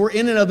ceremonies were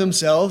in and of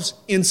themselves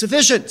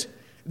insufficient.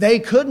 They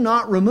could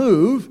not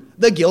remove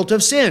the guilt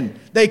of sin.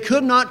 They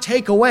could not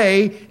take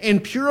away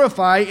and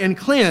purify and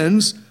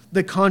cleanse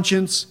the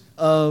conscience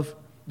of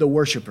the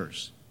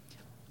worshipers.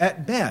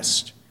 At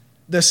best,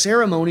 the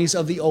ceremonies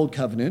of the Old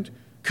Covenant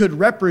could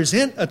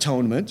represent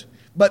atonement,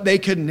 but they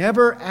could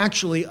never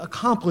actually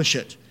accomplish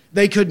it.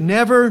 They could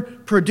never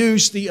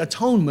produce the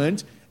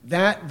atonement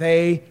that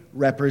they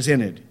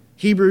represented.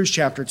 Hebrews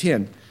chapter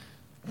 10.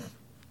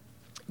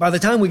 By the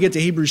time we get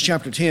to Hebrews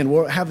chapter 10,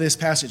 we'll have this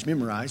passage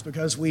memorized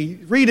because we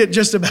read it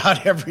just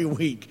about every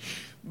week.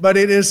 But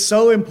it is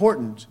so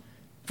important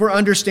for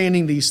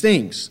understanding these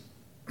things.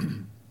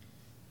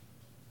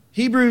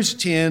 Hebrews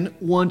 10,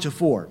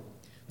 1-4.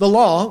 The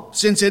law,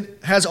 since it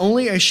has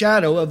only a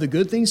shadow of the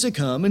good things to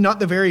come and not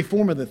the very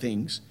form of the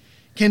things,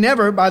 can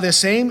never, by the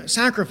same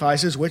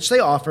sacrifices which they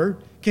offer,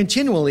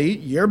 continually,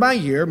 year by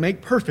year,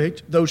 make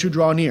perfect those who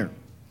draw near.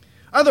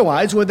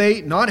 Otherwise, would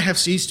they not have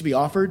ceased to be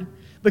offered?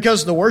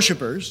 Because the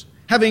worshipers,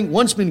 having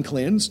once been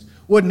cleansed,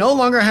 would no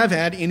longer have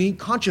had any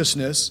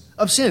consciousness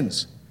of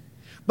sins.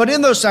 But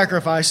in those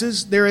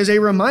sacrifices, there is a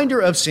reminder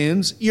of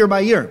sins year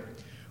by year.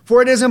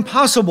 For it is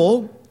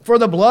impossible for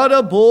the blood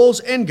of bulls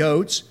and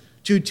goats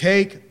to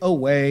take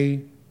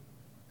away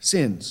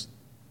sins.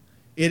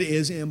 It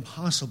is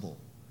impossible.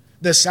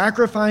 The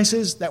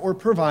sacrifices that were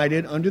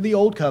provided under the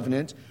Old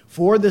Covenant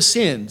for the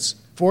sins,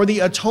 for the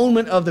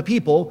atonement of the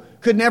people,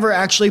 could never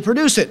actually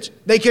produce it.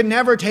 They could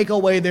never take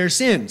away their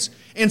sins.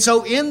 And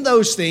so in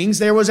those things,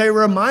 there was a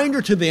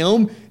reminder to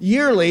them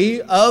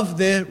yearly of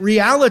the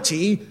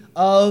reality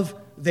of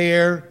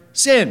their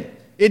sin.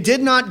 It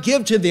did not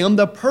give to them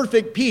the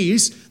perfect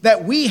peace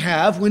that we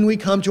have when we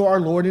come to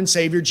our Lord and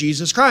Savior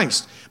Jesus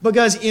Christ.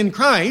 Because in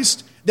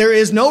Christ, there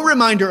is no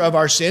reminder of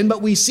our sin,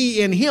 but we see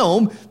in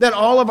Him that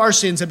all of our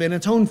sins have been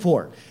atoned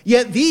for.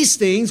 Yet these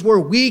things were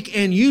weak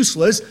and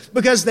useless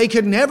because they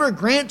could never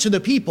grant to the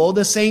people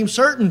the same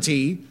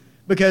certainty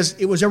because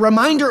it was a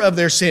reminder of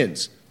their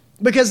sins.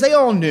 Because they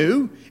all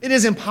knew it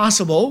is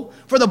impossible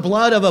for the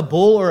blood of a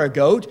bull or a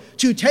goat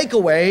to take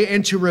away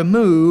and to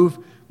remove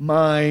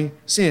my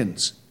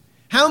sins.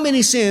 How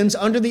many sins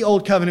under the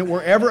Old Covenant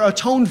were ever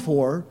atoned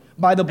for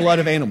by the blood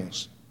of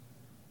animals?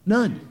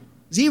 None.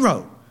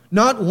 Zero.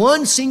 Not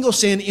one single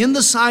sin in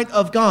the sight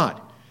of God.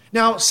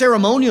 Now,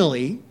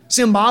 ceremonially,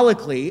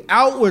 symbolically,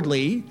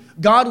 outwardly,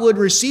 God would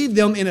receive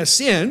them in a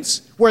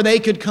sense where they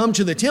could come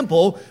to the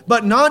temple,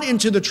 but not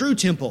into the true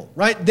temple,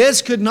 right?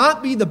 This could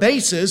not be the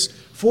basis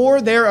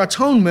for their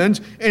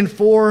atonement and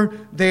for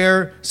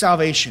their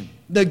salvation.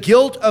 The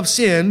guilt of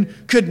sin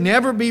could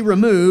never be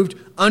removed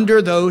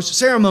under those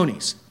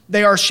ceremonies.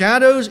 They are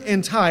shadows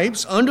and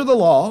types under the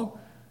law,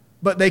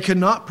 but they could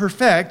not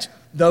perfect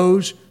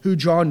those who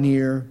draw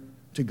near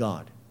to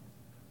God.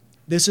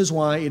 This is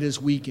why it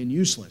is weak and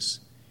useless.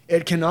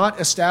 It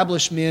cannot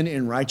establish men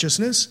in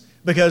righteousness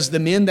because the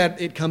men that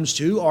it comes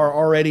to are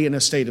already in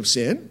a state of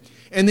sin.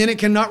 And then it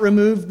cannot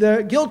remove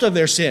the guilt of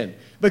their sin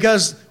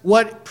because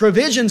what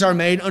provisions are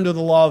made under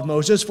the law of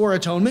Moses for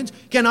atonement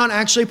cannot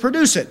actually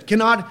produce it,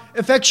 cannot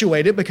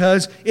effectuate it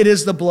because it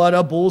is the blood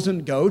of bulls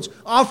and goats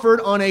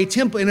offered on a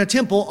temple in a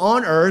temple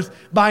on earth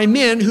by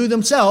men who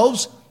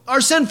themselves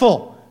are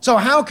sinful. So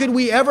how could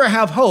we ever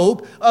have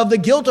hope of the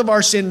guilt of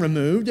our sin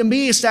removed and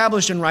be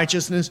established in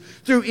righteousness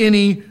through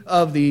any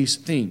of these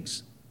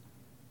things?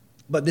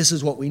 But this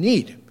is what we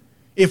need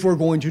if we're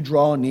going to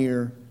draw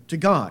near to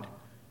God.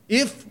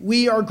 If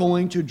we are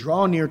going to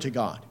draw near to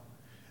God,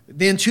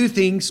 then two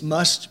things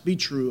must be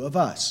true of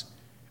us.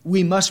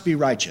 We must be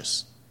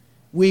righteous.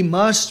 We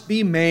must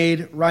be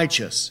made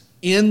righteous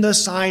in the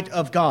sight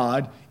of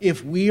God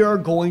if we are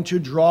going to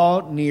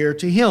draw near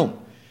to Him.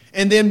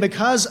 And then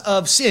because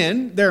of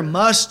sin, there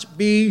must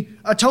be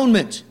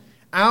atonement.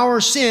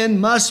 Our sin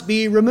must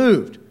be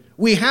removed.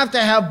 We have to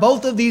have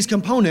both of these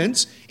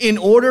components in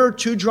order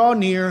to draw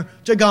near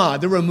to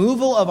God. The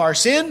removal of our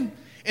sin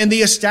and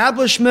the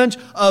establishment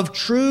of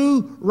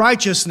true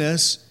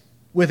righteousness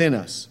within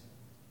us.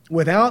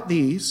 Without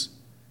these,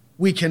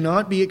 we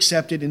cannot be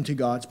accepted into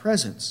God's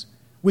presence.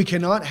 We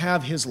cannot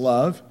have His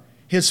love,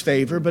 His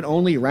favor, but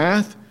only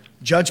wrath,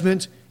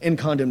 judgment, and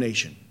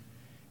condemnation.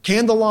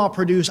 Can the law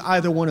produce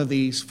either one of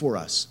these for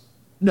us?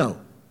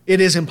 No, it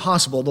is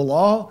impossible. The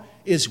law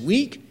is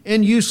weak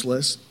and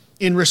useless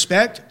in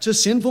respect to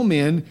sinful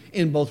men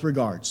in both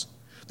regards.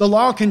 The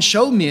law can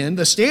show men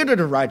the standard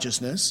of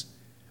righteousness,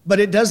 but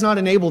it does not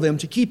enable them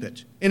to keep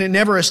it, and it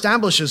never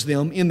establishes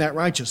them in that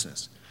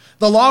righteousness.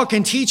 The law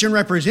can teach and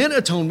represent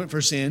atonement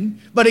for sin,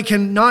 but it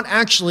cannot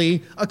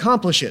actually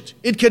accomplish it.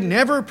 It could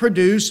never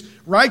produce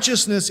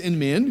righteousness in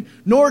men,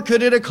 nor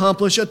could it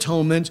accomplish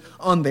atonement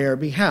on their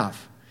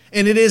behalf.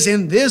 And it is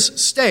in this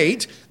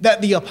state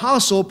that the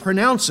apostle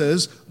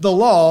pronounces the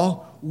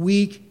law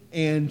weak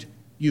and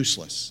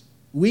useless.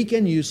 Weak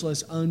and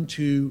useless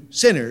unto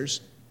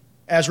sinners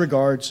as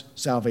regards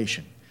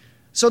salvation.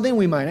 So then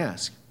we might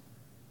ask,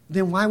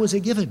 then why was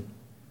it given?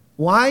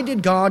 Why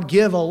did God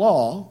give a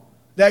law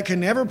that could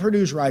never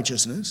produce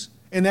righteousness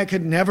and that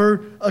could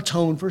never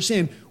atone for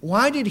sin?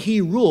 Why did he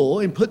rule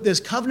and put this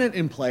covenant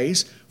in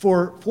place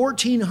for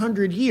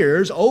 1,400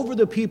 years over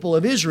the people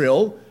of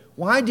Israel?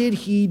 Why did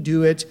he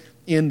do it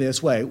in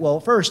this way? Well,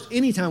 first,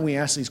 anytime we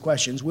ask these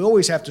questions, we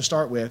always have to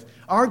start with,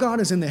 our God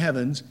is in the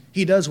heavens.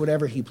 He does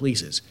whatever he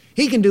pleases.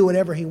 He can do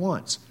whatever he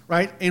wants,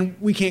 right? And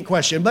we can't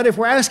question. But if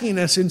we're asking in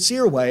a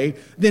sincere way,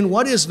 then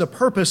what is the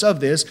purpose of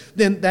this?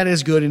 Then that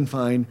is good and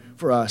fine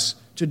for us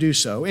to do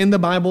so. And the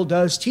Bible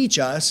does teach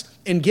us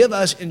and give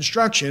us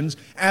instructions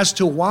as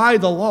to why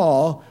the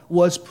law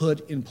was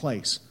put in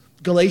place.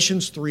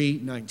 Galatians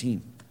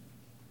 3:19.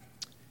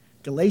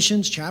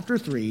 Galatians chapter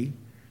 3,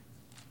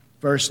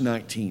 verse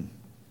 19.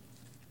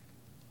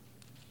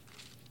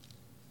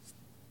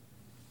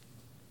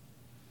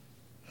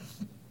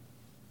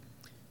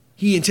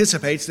 He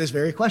anticipates this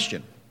very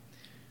question.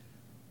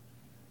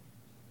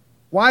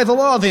 Why the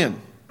law then?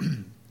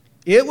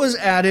 It was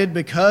added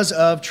because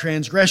of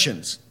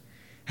transgressions,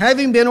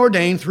 having been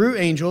ordained through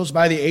angels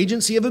by the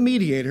agency of a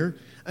mediator,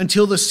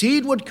 until the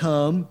seed would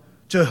come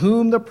to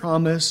whom the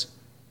promise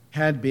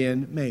had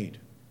been made.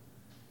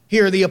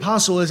 Here, the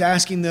apostle is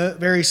asking the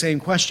very same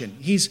question.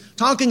 He's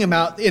talking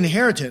about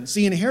inheritance.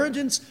 The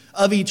inheritance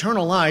of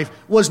eternal life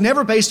was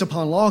never based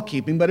upon law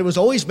keeping, but it was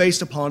always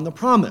based upon the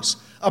promise.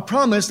 A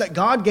promise that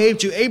God gave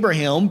to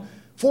Abraham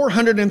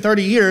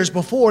 430 years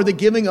before the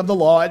giving of the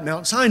law at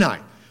Mount Sinai.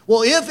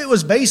 Well, if it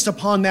was based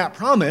upon that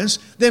promise,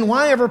 then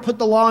why ever put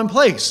the law in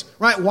place,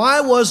 right?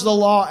 Why was the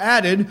law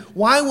added?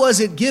 Why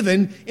was it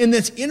given in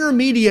this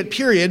intermediate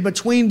period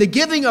between the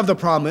giving of the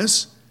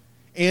promise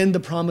and the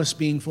promise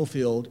being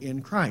fulfilled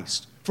in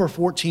Christ for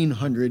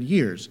 1,400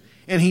 years?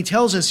 And he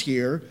tells us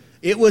here,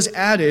 it was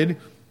added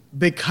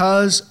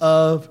because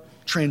of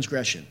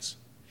transgressions,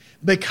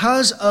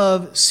 because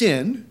of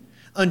sin,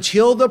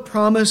 until the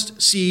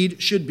promised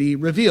seed should be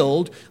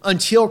revealed,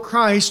 until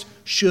Christ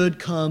should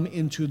come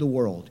into the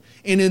world.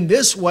 And in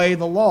this way,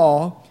 the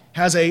law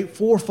has a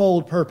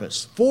fourfold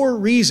purpose, 4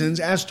 reasons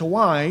as to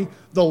why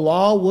the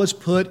law was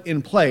put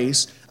in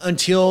place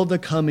until the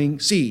coming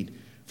seed.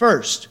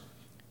 First,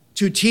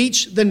 to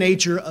teach the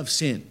nature of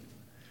sin.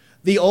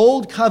 The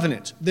old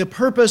covenant, the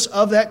purpose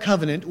of that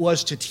covenant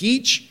was to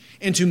teach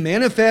and to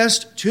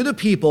manifest to the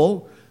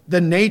people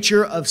the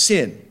nature of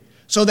sin,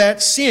 so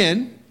that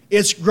sin,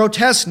 its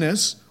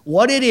grotesqueness,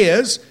 what it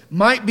is,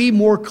 might be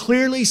more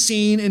clearly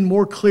seen and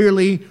more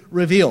clearly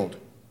revealed.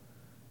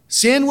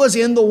 Sin was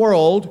in the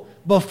world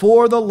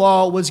before the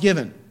law was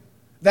given.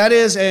 That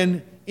is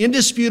an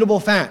indisputable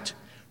fact.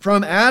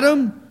 From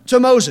Adam to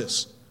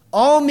Moses,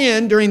 all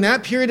men during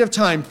that period of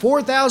time,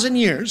 4,000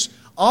 years,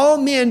 all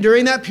men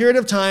during that period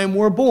of time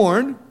were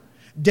born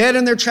dead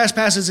in their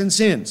trespasses and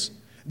sins.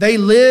 They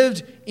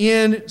lived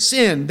in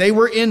sin. They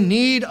were in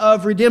need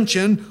of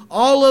redemption.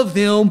 All of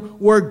them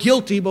were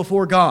guilty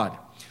before God.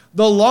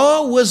 The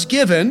law was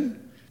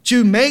given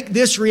to make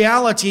this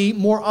reality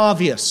more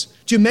obvious,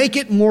 to make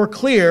it more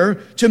clear,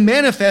 to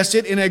manifest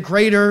it in a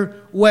greater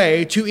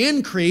way, to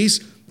increase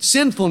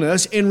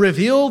sinfulness and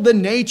reveal the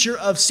nature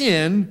of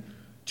sin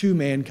to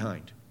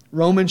mankind.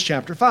 Romans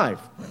chapter 5.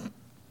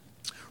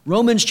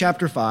 Romans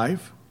chapter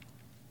 5.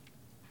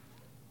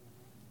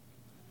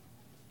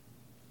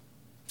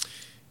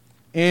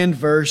 And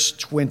verse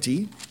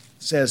 20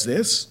 says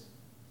this.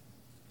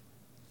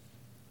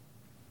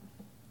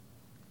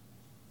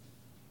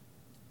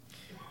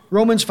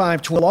 Romans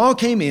 5:20. The law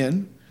came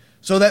in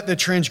so that the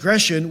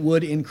transgression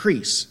would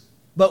increase.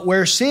 But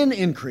where sin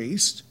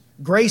increased,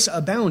 grace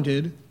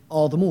abounded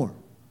all the more.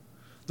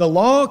 The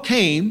law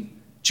came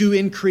to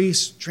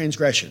increase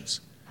transgressions,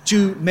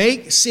 to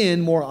make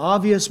sin more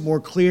obvious, more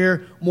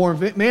clear, more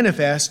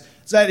manifest,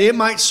 so that it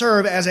might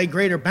serve as a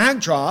greater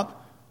backdrop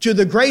to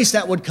the grace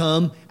that would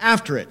come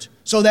after it,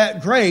 so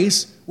that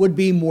grace would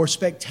be more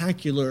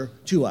spectacular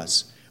to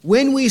us.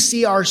 When we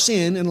see our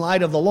sin in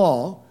light of the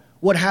law,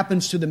 what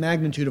happens to the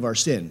magnitude of our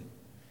sin?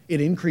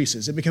 It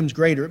increases. It becomes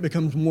greater. It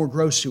becomes more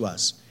gross to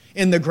us.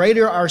 And the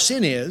greater our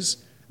sin is,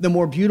 the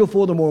more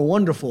beautiful, the more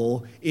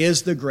wonderful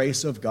is the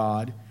grace of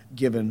God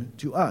given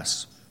to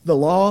us. The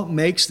law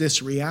makes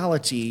this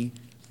reality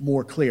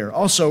more clear.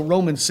 Also,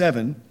 Romans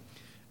 7,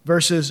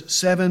 verses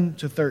 7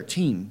 to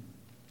 13.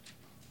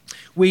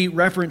 We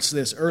referenced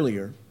this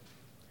earlier.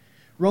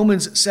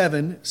 Romans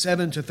 7,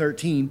 7 to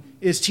 13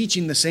 is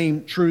teaching the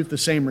same truth, the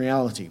same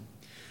reality.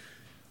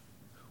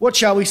 What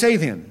shall we say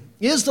then?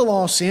 Is the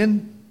law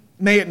sin?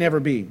 May it never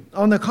be.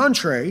 On the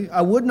contrary,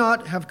 I would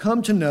not have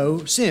come to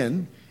know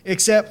sin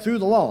except through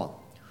the law.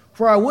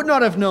 For I would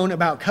not have known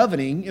about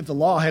coveting if the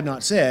law had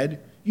not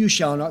said, you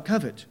shall not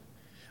covet.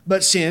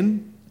 But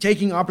sin,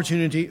 taking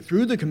opportunity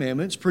through the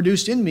commandments,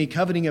 produced in me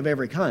coveting of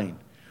every kind.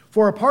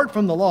 For apart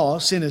from the law,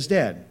 sin is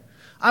dead.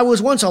 I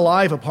was once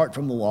alive apart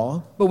from the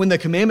law, but when the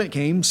commandment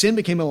came, sin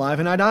became alive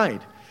and I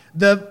died.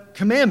 The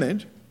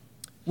commandment,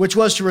 which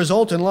was to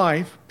result in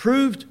life,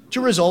 proved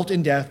to result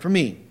in death for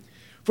me.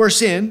 For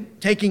sin,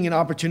 taking an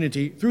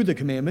opportunity through the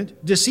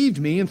commandment, deceived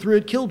me and through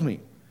it killed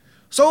me.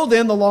 So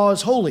then the law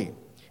is holy,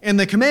 and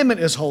the commandment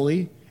is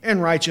holy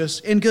and righteous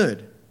and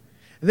good.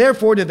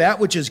 Therefore did that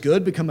which is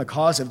good become a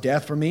cause of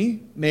death for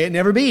me? May it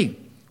never be.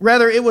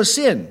 Rather it was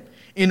sin,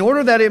 in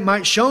order that it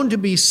might shown to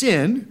be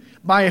sin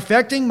by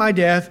effecting my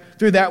death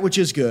through that which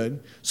is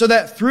good, so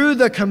that through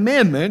the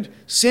commandment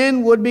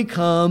sin would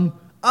become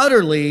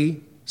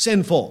utterly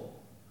sinful.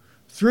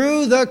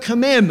 Through the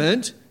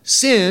commandment,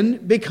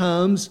 sin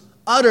becomes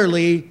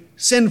utterly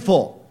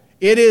sinful.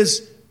 It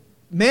is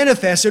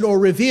manifested or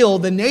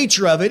revealed, the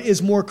nature of it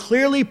is more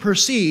clearly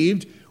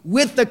perceived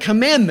with the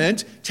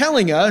commandment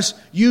telling us,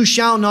 you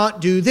shall not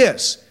do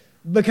this.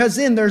 Because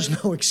then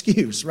there's no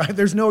excuse, right?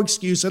 There's no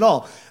excuse at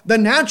all. The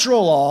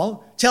natural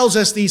law tells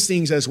us these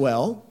things as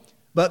well,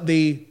 but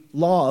the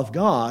law of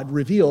God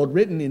revealed,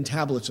 written in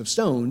tablets of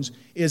stones,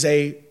 is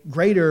a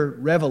greater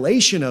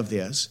revelation of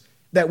this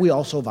that we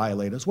also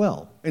violate as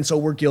well. And so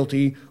we're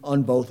guilty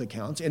on both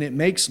accounts, and it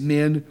makes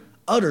men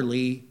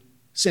utterly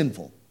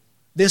sinful.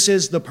 This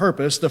is the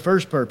purpose, the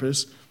first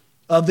purpose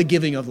of the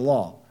giving of the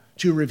law,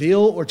 to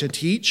reveal or to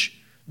teach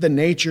the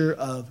nature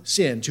of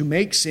sin, to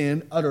make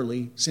sin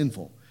utterly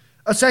sinful.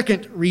 A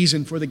second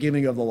reason for the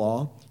giving of the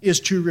law is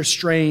to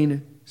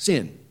restrain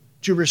sin,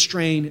 to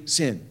restrain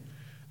sin.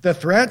 The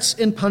threats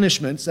and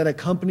punishments that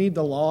accompanied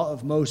the law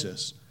of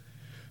Moses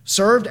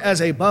served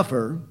as a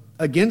buffer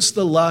against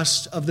the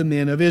lust of the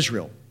men of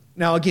Israel.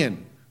 Now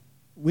again,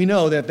 we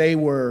know that they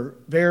were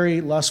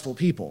very lustful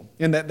people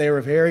and that they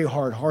were very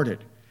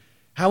hard-hearted.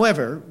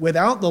 However,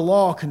 without the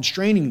law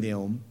constraining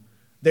them,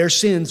 their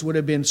sins would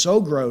have been so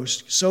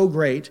gross, so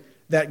great,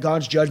 that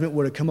God's judgment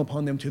would have come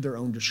upon them to their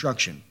own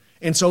destruction.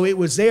 And so it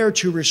was there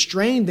to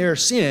restrain their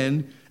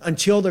sin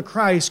until the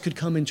Christ could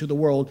come into the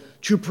world,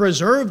 to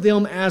preserve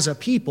them as a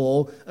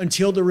people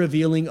until the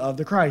revealing of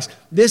the Christ.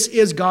 This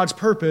is God's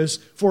purpose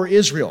for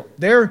Israel.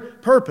 Their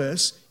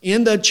purpose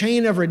in the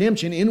chain of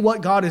redemption, in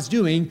what God is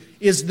doing,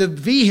 is the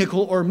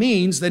vehicle or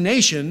means, the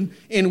nation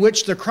in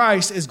which the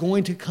Christ is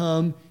going to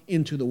come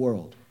into the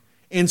world.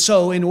 And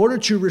so in order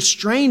to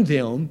restrain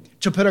them,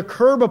 to put a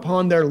curb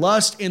upon their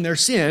lust and their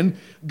sin,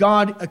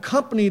 God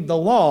accompanied the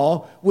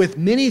law with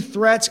many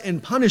threats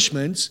and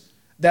punishments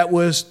that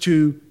was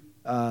to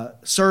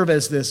serve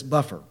as this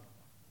buffer.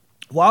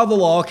 While the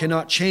law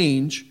cannot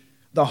change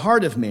the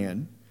heart of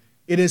man,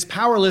 it is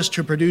powerless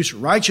to produce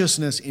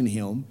righteousness in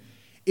him.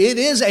 It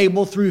is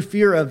able, through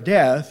fear of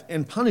death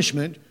and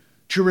punishment,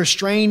 to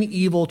restrain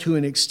evil to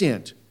an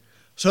extent,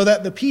 so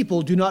that the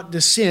people do not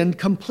descend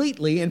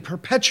completely and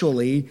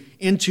perpetually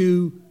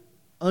into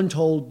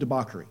untold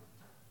debauchery.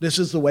 This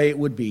is the way it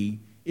would be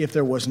if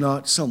there was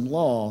not some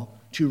law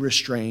to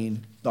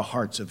restrain the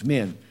hearts of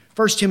men.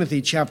 1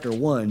 Timothy chapter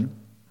 1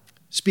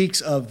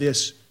 speaks of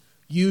this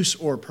use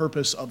or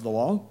purpose of the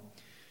law.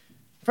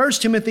 1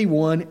 Timothy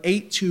 1,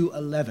 8 to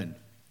 11.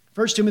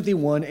 1 Timothy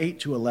 1, 8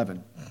 to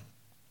 11. It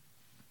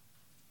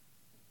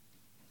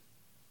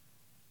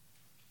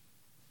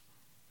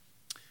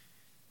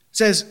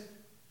says,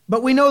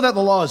 but we know that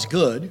the law is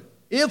good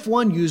if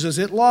one uses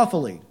it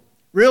lawfully,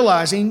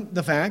 realizing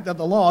the fact that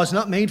the law is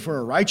not made for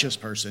a righteous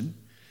person,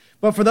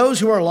 but for those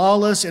who are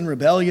lawless and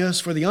rebellious,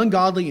 for the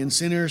ungodly and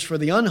sinners, for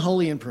the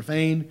unholy and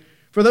profane,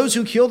 for those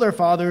who kill their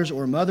fathers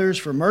or mothers,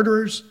 for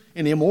murderers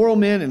and immoral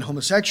men and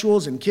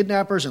homosexuals and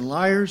kidnappers and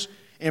liars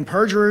and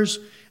perjurers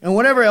and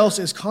whatever else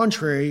is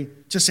contrary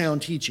to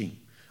sound teaching,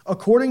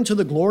 according to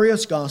the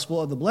glorious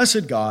gospel of the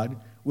blessed God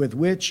with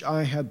which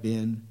I have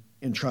been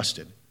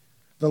entrusted.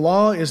 The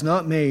law is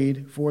not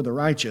made for the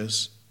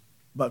righteous,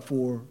 but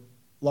for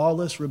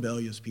lawless,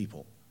 rebellious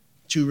people,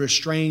 to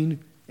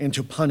restrain and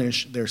to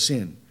punish their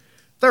sin.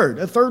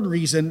 A third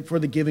reason for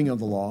the giving of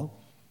the law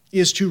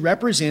is to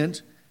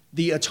represent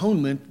the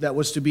atonement that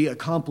was to be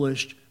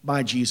accomplished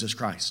by Jesus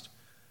Christ.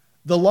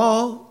 The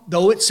law,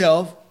 though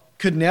itself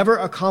could never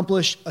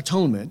accomplish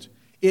atonement,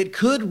 it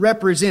could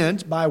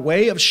represent, by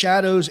way of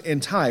shadows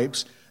and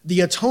types, the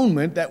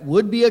atonement that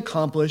would be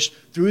accomplished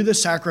through the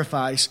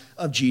sacrifice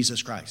of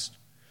Jesus Christ.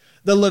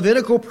 The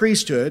Levitical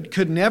priesthood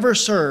could never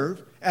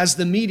serve as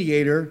the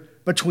mediator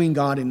between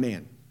God and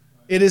man.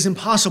 It is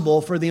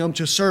impossible for them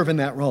to serve in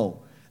that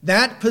role.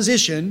 That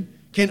position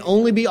can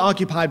only be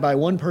occupied by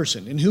one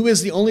person. And who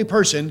is the only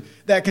person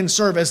that can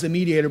serve as the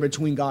mediator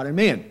between God and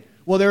man?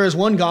 Well, there is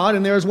one God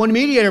and there is one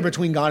mediator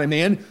between God and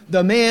man,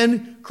 the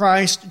man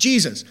Christ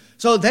Jesus.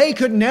 So they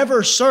could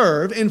never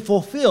serve and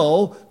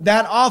fulfill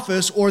that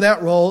office or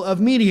that role of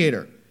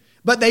mediator.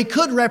 But they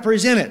could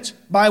represent it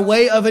by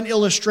way of an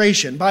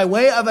illustration, by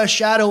way of a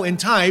shadow and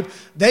type.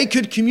 They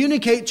could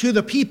communicate to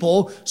the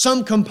people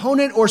some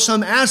component or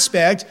some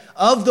aspect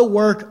of the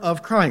work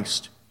of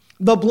Christ.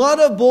 The blood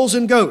of bulls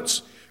and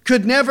goats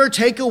could never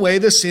take away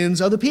the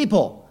sins of the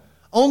people.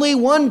 Only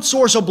one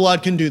source of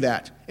blood can do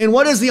that. And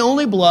what is the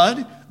only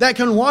blood that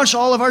can wash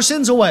all of our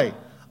sins away?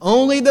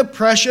 Only the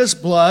precious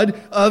blood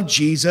of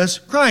Jesus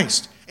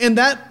Christ. And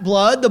that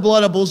blood, the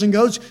blood of bulls and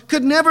goats,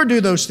 could never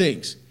do those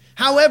things.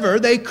 However,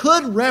 they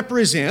could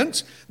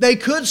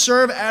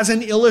serve as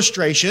an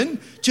illustration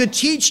to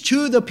teach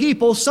to the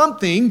people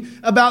something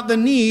about the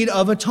need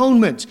of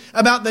atonement,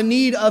 about the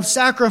need of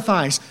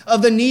sacrifice,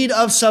 of the need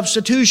of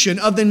substitution,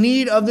 of the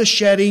need of the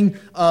shedding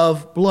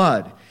of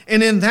blood.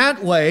 And in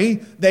that way,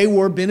 they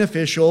were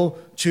beneficial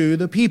to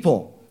the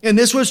people. And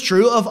this was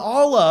true of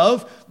all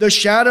of the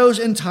shadows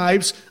and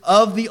types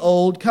of the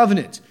Old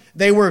Covenant.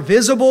 They were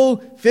visible,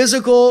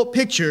 physical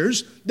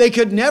pictures. They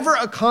could never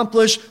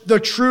accomplish the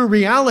true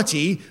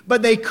reality,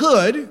 but they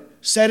could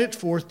set it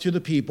forth to the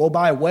people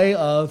by way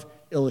of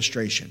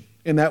illustration.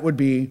 And that would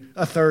be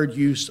a third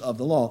use of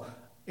the law.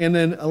 And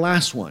then a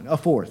last one, a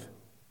fourth.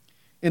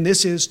 And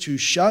this is to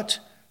shut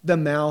the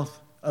mouth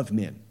of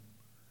men.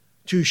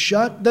 To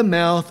shut the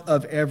mouth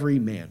of every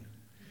man.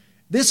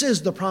 This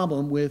is the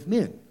problem with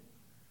men.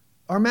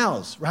 Our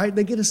mouths, right?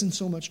 They get us in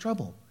so much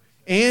trouble.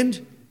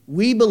 And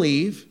we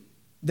believe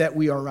that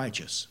we are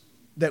righteous,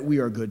 that we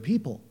are good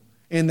people,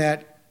 and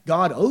that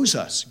God owes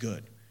us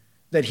good,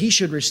 that he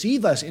should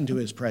receive us into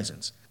his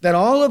presence, that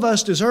all of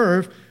us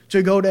deserve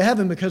to go to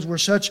heaven because we're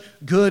such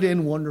good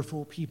and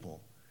wonderful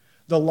people.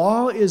 The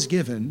law is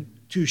given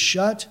to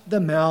shut the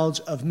mouths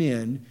of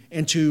men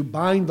and to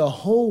bind the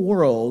whole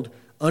world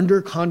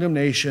under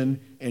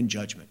condemnation and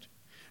judgment.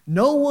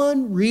 No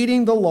one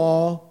reading the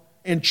law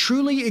and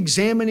truly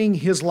examining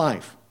his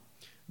life,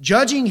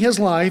 judging his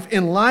life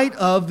in light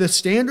of the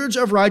standards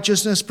of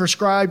righteousness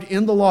prescribed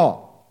in the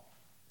law,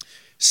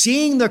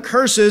 seeing the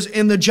curses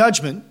and the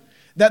judgment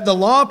that the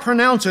law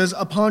pronounces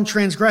upon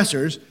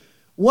transgressors,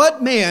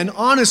 what man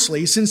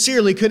honestly,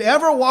 sincerely could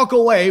ever walk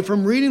away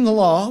from reading the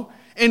law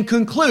and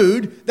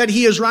conclude that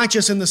he is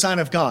righteous in the sight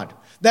of God,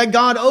 that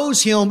God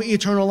owes him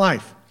eternal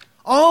life?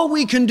 All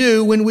we can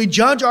do when we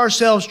judge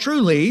ourselves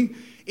truly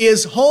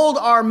is hold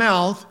our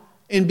mouth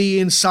and be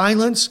in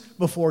silence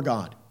before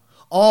God.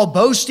 All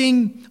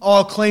boasting,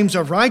 all claims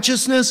of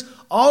righteousness,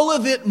 all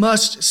of it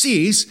must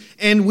cease,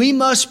 and we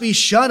must be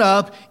shut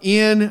up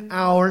in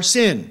our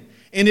sin.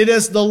 And it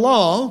is the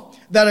law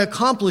that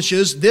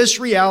accomplishes this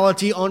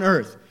reality on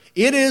earth.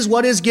 It is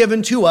what is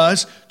given to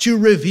us to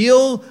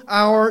reveal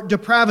our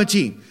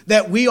depravity,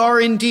 that we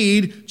are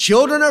indeed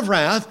children of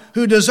wrath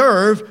who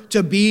deserve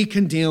to be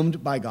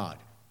condemned by God.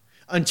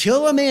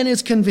 Until a man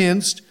is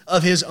convinced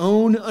of his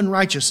own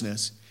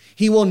unrighteousness,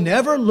 he will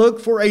never look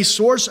for a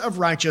source of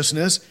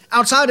righteousness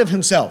outside of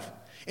himself.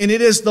 And it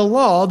is the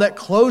law that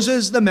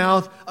closes the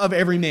mouth of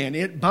every man.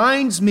 It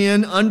binds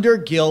men under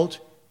guilt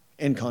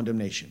and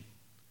condemnation.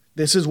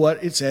 This is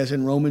what it says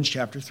in Romans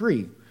chapter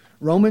 3.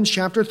 Romans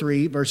chapter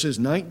 3, verses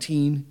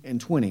 19 and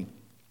 20.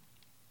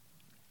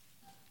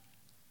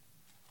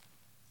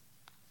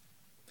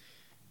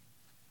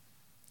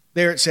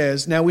 There it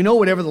says, "Now we know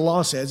whatever the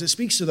law says, it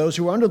speaks to those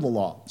who are under the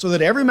law, so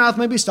that every mouth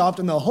may be stopped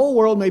and the whole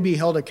world may be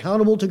held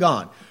accountable to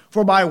God.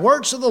 For by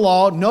works of the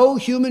law, no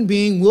human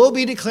being will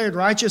be declared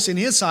righteous in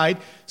his sight,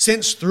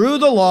 since through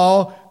the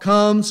law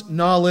comes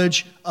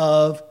knowledge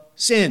of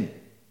sin."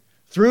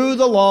 Through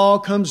the law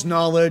comes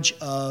knowledge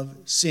of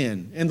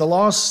sin. And the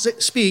law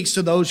speaks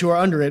to those who are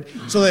under it,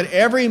 so that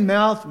every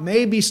mouth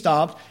may be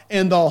stopped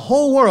and the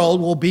whole world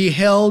will be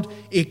held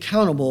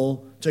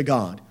accountable to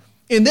God.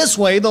 In this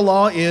way, the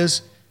law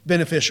is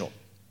beneficial,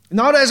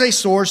 not as a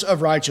source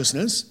of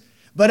righteousness,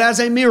 but as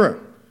a mirror,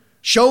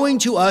 showing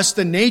to us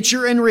the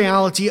nature and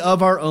reality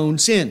of our own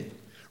sin,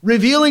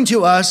 revealing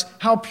to us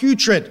how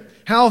putrid,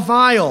 how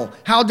vile,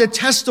 how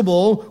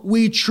detestable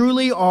we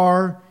truly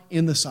are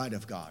in the sight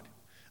of God.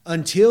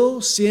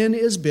 Until sin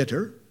is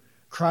bitter,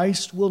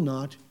 Christ will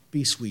not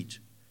be sweet.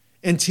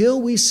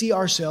 Until we see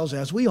ourselves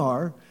as we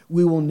are,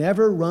 we will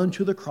never run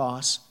to the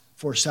cross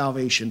for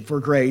salvation, for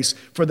grace,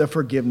 for the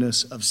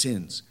forgiveness of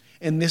sins.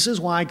 And this is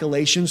why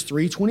Galatians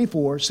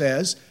 3:24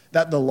 says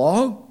that the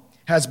law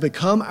has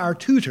become our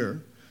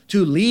tutor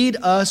to lead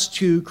us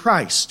to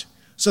Christ,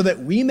 so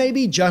that we may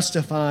be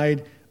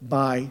justified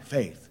by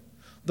faith.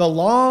 The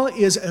law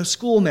is a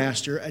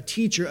schoolmaster, a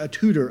teacher, a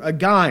tutor, a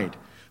guide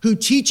who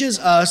teaches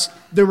us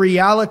the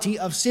reality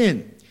of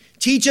sin,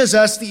 teaches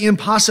us the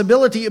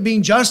impossibility of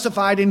being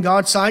justified in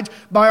God's sight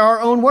by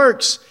our own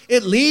works.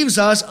 It leaves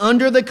us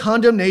under the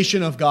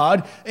condemnation of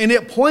God, and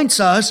it points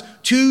us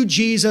to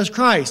Jesus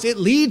Christ. It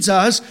leads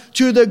us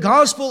to the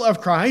gospel of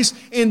Christ,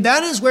 and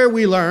that is where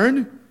we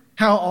learn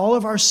how all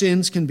of our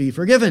sins can be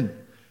forgiven.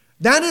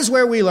 That is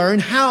where we learn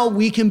how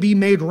we can be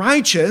made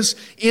righteous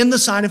in the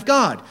sight of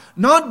God,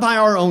 not by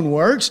our own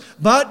works,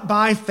 but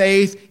by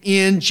faith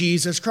in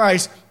Jesus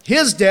Christ,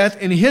 his death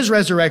and his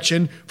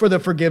resurrection for the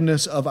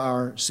forgiveness of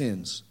our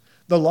sins.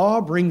 The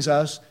law brings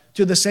us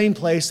to the same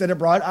place that it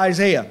brought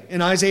Isaiah.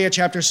 In Isaiah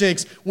chapter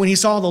 6, when he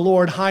saw the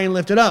Lord high and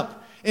lifted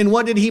up. And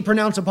what did he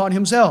pronounce upon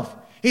himself?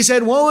 He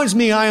said, "Woe is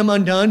me, I am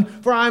undone,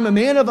 for I am a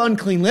man of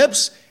unclean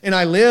lips, and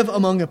I live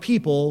among a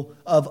people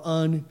of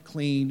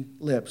unclean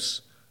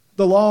lips."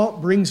 The law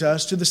brings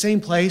us to the same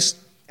place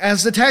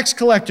as the tax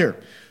collector,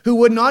 who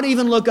would not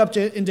even look up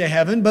into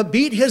heaven, but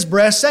beat his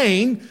breast,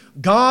 saying,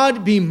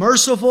 "God be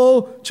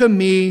merciful to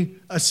me,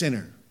 a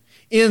sinner."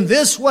 In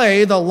this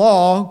way, the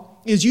law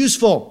is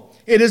useful.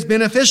 It is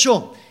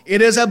beneficial.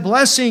 It is a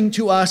blessing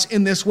to us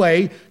in this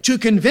way to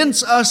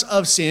convince us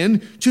of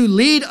sin, to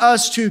lead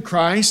us to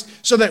Christ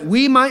so that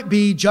we might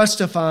be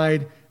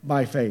justified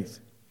by faith.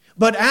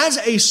 But as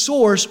a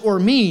source or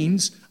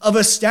means of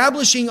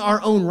establishing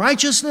our own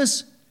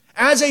righteousness,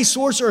 as a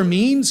source or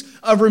means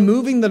of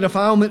removing the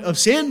defilement of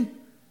sin,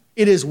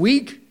 it is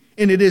weak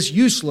and it is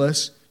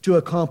useless to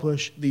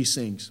accomplish these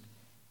things.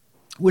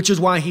 Which is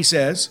why he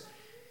says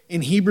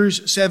in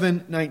Hebrews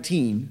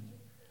 7:19,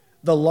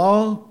 the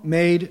law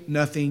made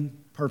nothing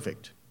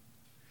perfect.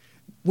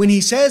 When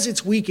he says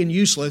it's weak and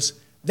useless,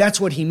 that's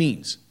what he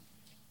means.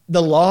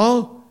 The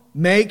law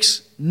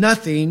makes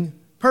nothing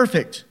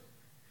perfect.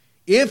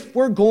 If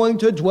we're going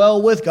to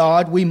dwell with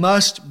God, we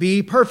must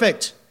be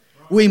perfect.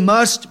 We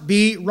must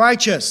be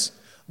righteous.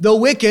 The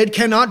wicked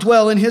cannot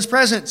dwell in his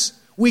presence.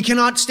 We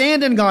cannot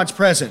stand in God's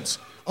presence.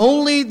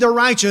 Only the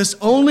righteous,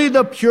 only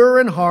the pure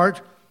in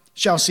heart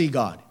shall see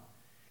God.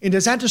 And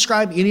does that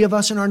describe any of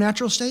us in our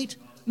natural state?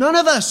 None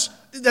of us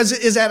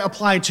is that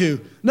applied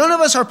to. None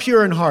of us are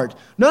pure in heart.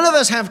 None of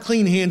us have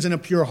clean hands and a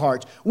pure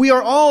heart. We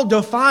are all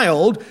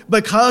defiled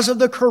because of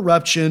the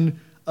corruption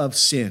of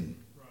sin.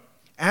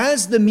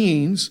 As the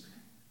means,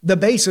 the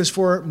basis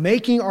for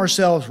making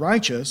ourselves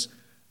righteous,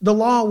 the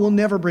law will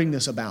never bring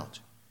this about.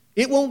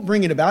 It won't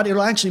bring it about.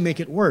 It'll actually make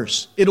it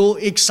worse. It'll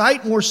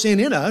excite more sin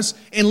in us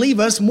and leave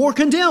us more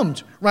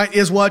condemned, right,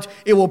 is what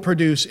it will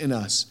produce in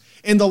us.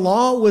 And the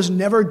law was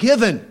never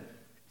given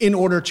in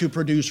order to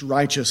produce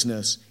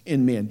righteousness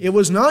in men. It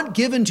was not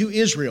given to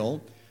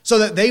Israel so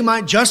that they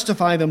might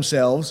justify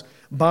themselves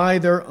by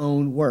their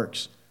own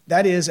works.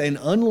 That is an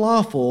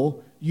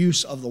unlawful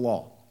use of the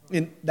law.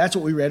 And that's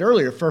what we read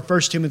earlier for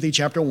 1 Timothy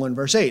chapter 1,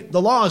 verse 8.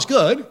 The law is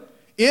good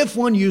if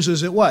one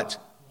uses it what?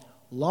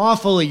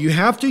 Lawfully. You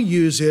have to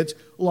use it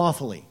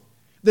lawfully.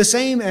 The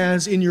same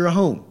as in your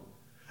home.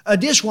 A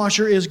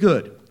dishwasher is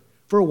good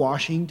for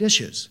washing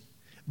dishes,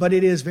 but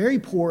it is very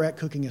poor at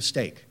cooking a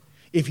steak.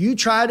 If you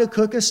try to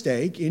cook a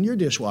steak in your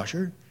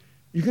dishwasher,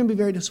 you're going to be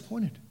very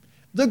disappointed.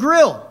 The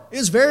grill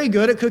is very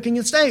good at cooking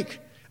a steak,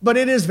 but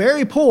it is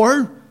very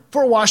poor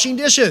for washing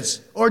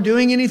dishes or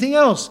doing anything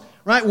else,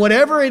 right?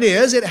 Whatever it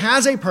is, it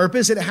has a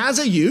purpose, it has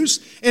a use,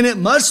 and it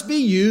must be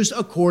used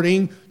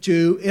according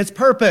to its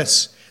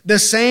purpose. The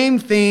same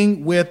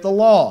thing with the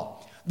law.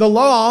 The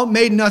law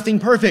made nothing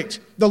perfect.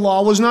 The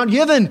law was not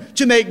given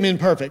to make men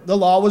perfect. The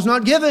law was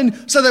not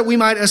given so that we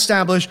might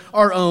establish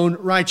our own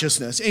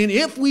righteousness. And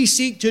if we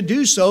seek to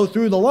do so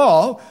through the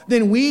law,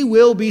 then we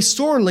will be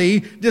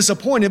sorely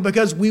disappointed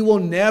because we will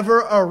never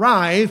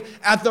arrive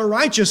at the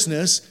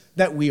righteousness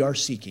that we are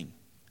seeking.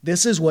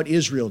 This is what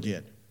Israel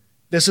did.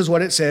 This is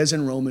what it says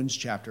in Romans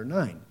chapter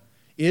 9.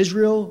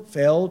 Israel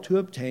failed to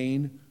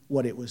obtain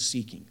what it was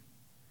seeking.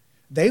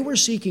 They were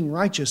seeking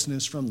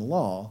righteousness from the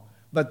law,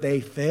 but they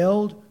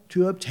failed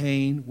to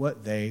obtain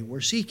what they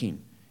were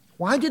seeking.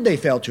 Why did they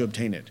fail to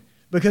obtain it?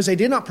 Because they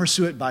did not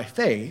pursue it by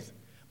faith,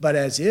 but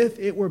as if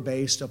it were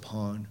based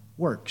upon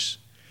works.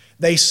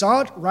 They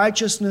sought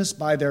righteousness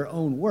by their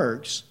own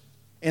works,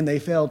 and they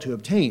failed to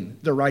obtain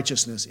the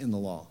righteousness in the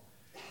law.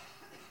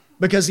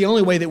 Because the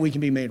only way that we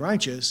can be made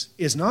righteous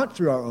is not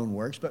through our own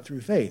works, but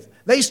through faith.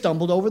 They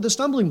stumbled over the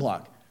stumbling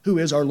block, who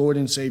is our Lord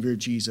and Savior,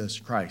 Jesus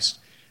Christ.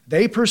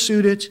 They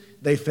pursued it,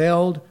 they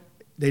failed,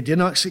 they did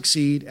not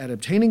succeed at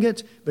obtaining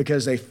it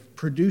because they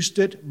produced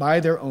it by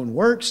their own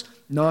works,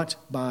 not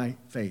by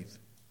faith.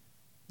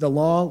 The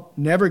law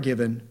never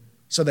given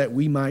so that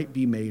we might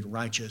be made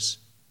righteous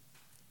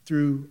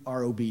through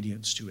our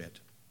obedience to it.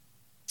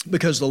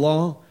 Because the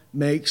law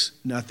makes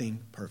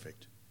nothing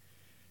perfect.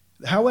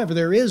 However,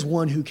 there is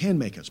one who can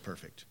make us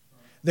perfect.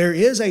 There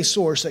is a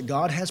source that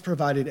God has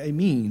provided a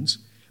means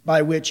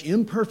by which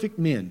imperfect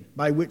men,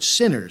 by which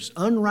sinners,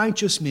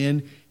 unrighteous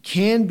men,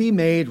 can be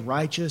made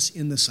righteous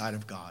in the sight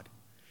of God.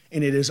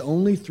 And it is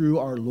only through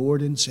our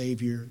Lord and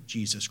Savior,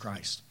 Jesus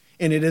Christ.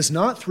 And it is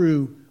not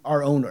through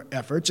our own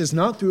efforts. It's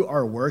not through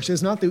our works.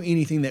 It's not through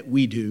anything that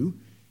we do.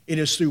 It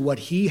is through what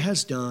He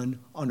has done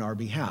on our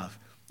behalf.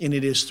 And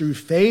it is through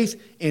faith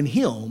in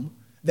Him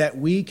that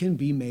we can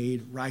be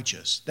made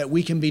righteous, that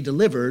we can be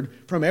delivered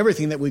from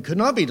everything that we could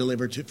not be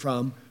delivered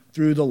from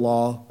through the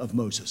law of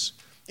Moses.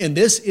 And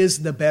this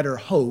is the better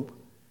hope,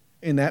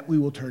 and that we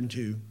will turn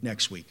to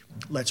next week.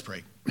 Let's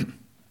pray.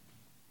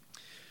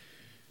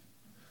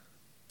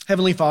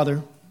 Heavenly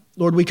Father,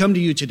 Lord, we come to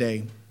you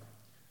today,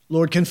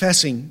 Lord,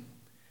 confessing,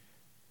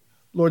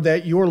 Lord,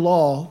 that your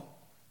law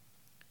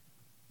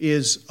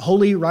is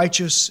holy,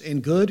 righteous,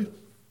 and good.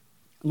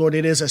 Lord,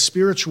 it is a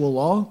spiritual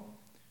law.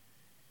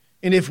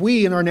 And if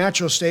we in our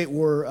natural state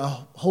were a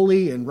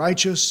holy and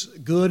righteous,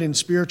 good and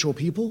spiritual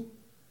people,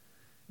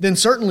 then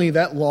certainly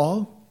that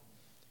law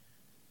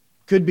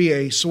could be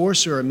a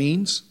source or a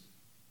means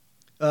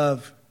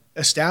of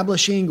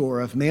establishing or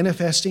of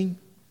manifesting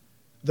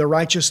the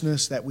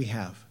righteousness that we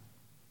have.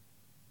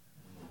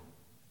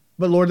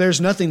 But Lord,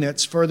 there's nothing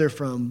that's further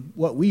from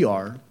what we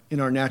are in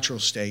our natural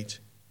state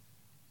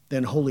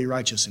than holy,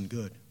 righteous, and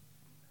good.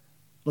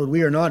 Lord,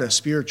 we are not a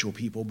spiritual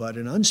people, but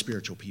an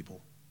unspiritual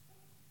people.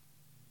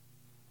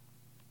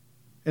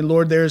 And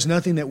Lord, there is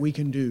nothing that we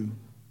can do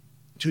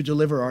to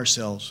deliver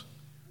ourselves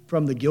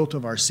from the guilt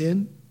of our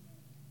sin.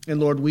 And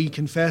Lord, we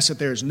confess that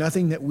there is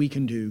nothing that we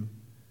can do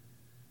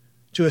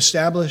to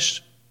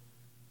establish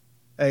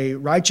a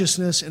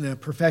righteousness and a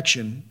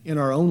perfection in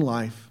our own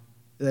life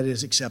that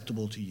is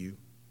acceptable to you.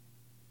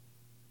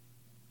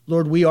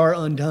 Lord, we are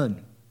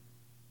undone.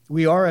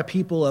 We are a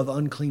people of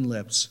unclean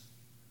lips.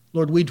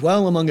 Lord, we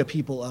dwell among a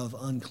people of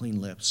unclean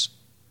lips.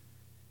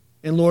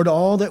 And Lord,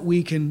 all that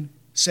we can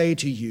say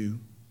to you,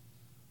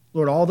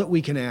 Lord, all that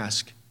we can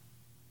ask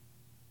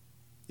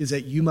is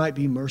that you might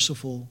be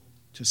merciful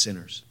to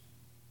sinners.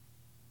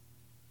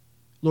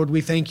 Lord,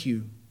 we thank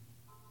you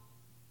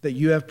that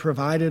you have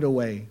provided a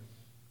way,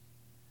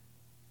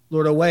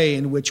 Lord, a way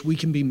in which we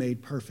can be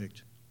made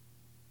perfect,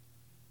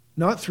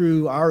 not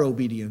through our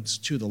obedience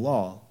to the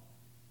law,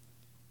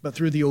 but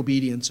through the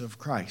obedience of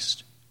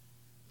Christ,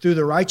 through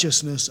the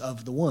righteousness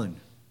of the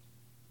one,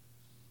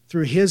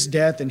 through his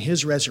death and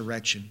his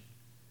resurrection.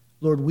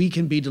 Lord, we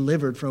can be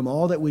delivered from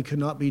all that we could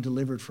not be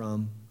delivered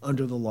from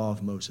under the law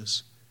of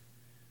Moses.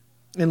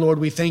 And Lord,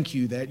 we thank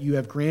you that you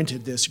have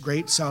granted this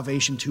great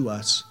salvation to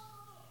us.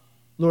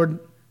 Lord,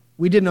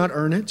 we did not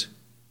earn it.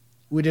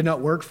 We did not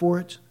work for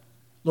it.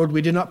 Lord,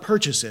 we did not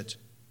purchase it.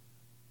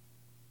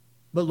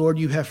 But Lord,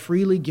 you have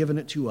freely given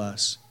it to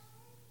us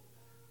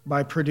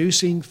by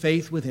producing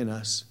faith within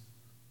us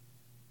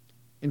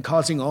and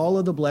causing all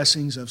of the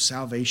blessings of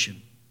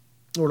salvation,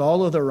 Lord,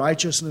 all of the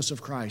righteousness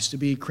of Christ to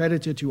be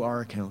credited to our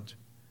account.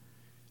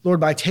 Lord,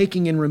 by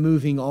taking and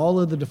removing all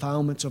of the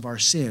defilements of our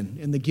sin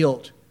and the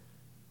guilt,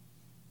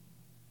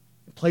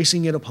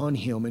 placing it upon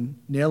him and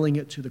nailing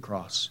it to the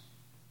cross.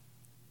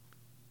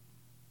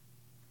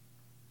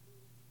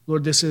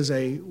 Lord, this is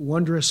a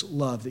wondrous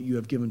love that you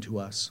have given to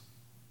us,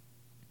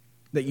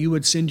 that you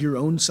would send your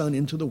own Son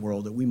into the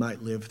world that we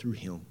might live through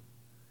him.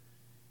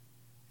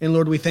 And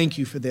Lord, we thank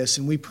you for this,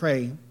 and we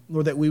pray,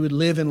 Lord, that we would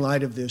live in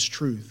light of this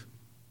truth,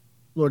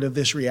 Lord, of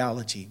this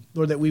reality.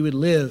 Lord, that we would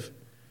live,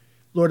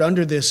 Lord,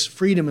 under this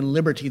freedom and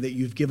liberty that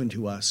you've given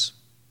to us.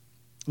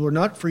 Lord,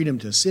 not freedom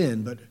to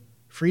sin, but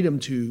freedom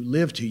to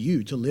live to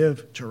you, to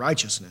live to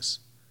righteousness.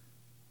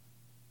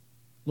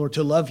 Lord,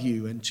 to love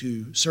you and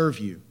to serve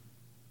you.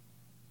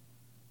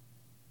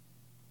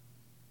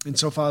 And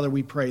so, Father,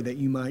 we pray that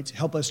you might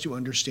help us to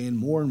understand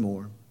more and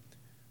more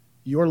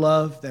your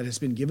love that has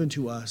been given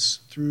to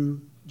us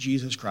through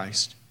Jesus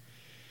Christ.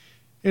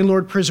 And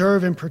Lord,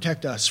 preserve and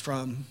protect us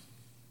from,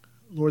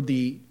 Lord,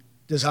 the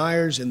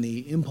desires and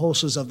the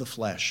impulses of the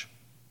flesh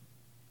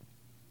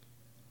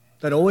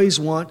that always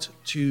want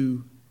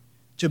to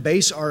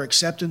base our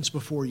acceptance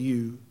before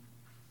you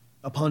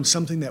upon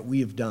something that we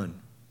have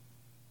done.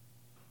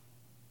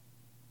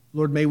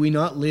 Lord, may we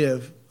not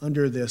live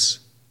under this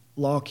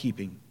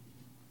law-keeping,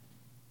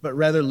 but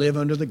rather live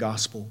under the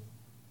gospel.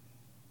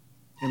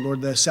 And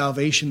Lord, the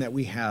salvation that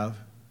we have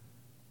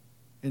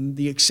and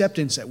the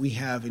acceptance that we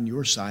have in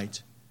your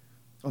sight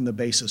on the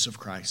basis of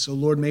Christ. So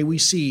Lord, may we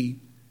see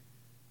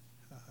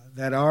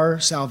that our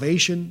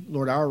salvation,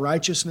 Lord, our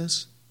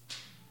righteousness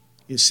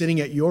is sitting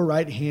at your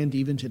right hand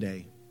even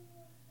today,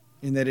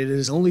 and that it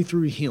is only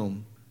through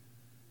him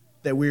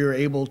that we are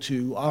able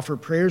to offer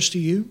prayers to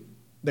you,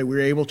 that we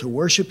are able to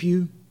worship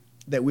you,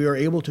 that we are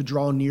able to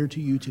draw near to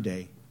you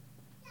today.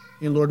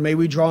 And Lord, may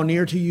we draw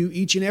near to you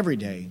each and every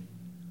day,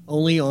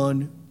 only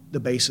on the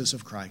basis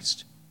of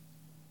Christ.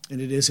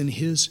 And it is in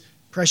his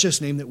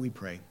precious name that we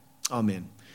pray. Amen.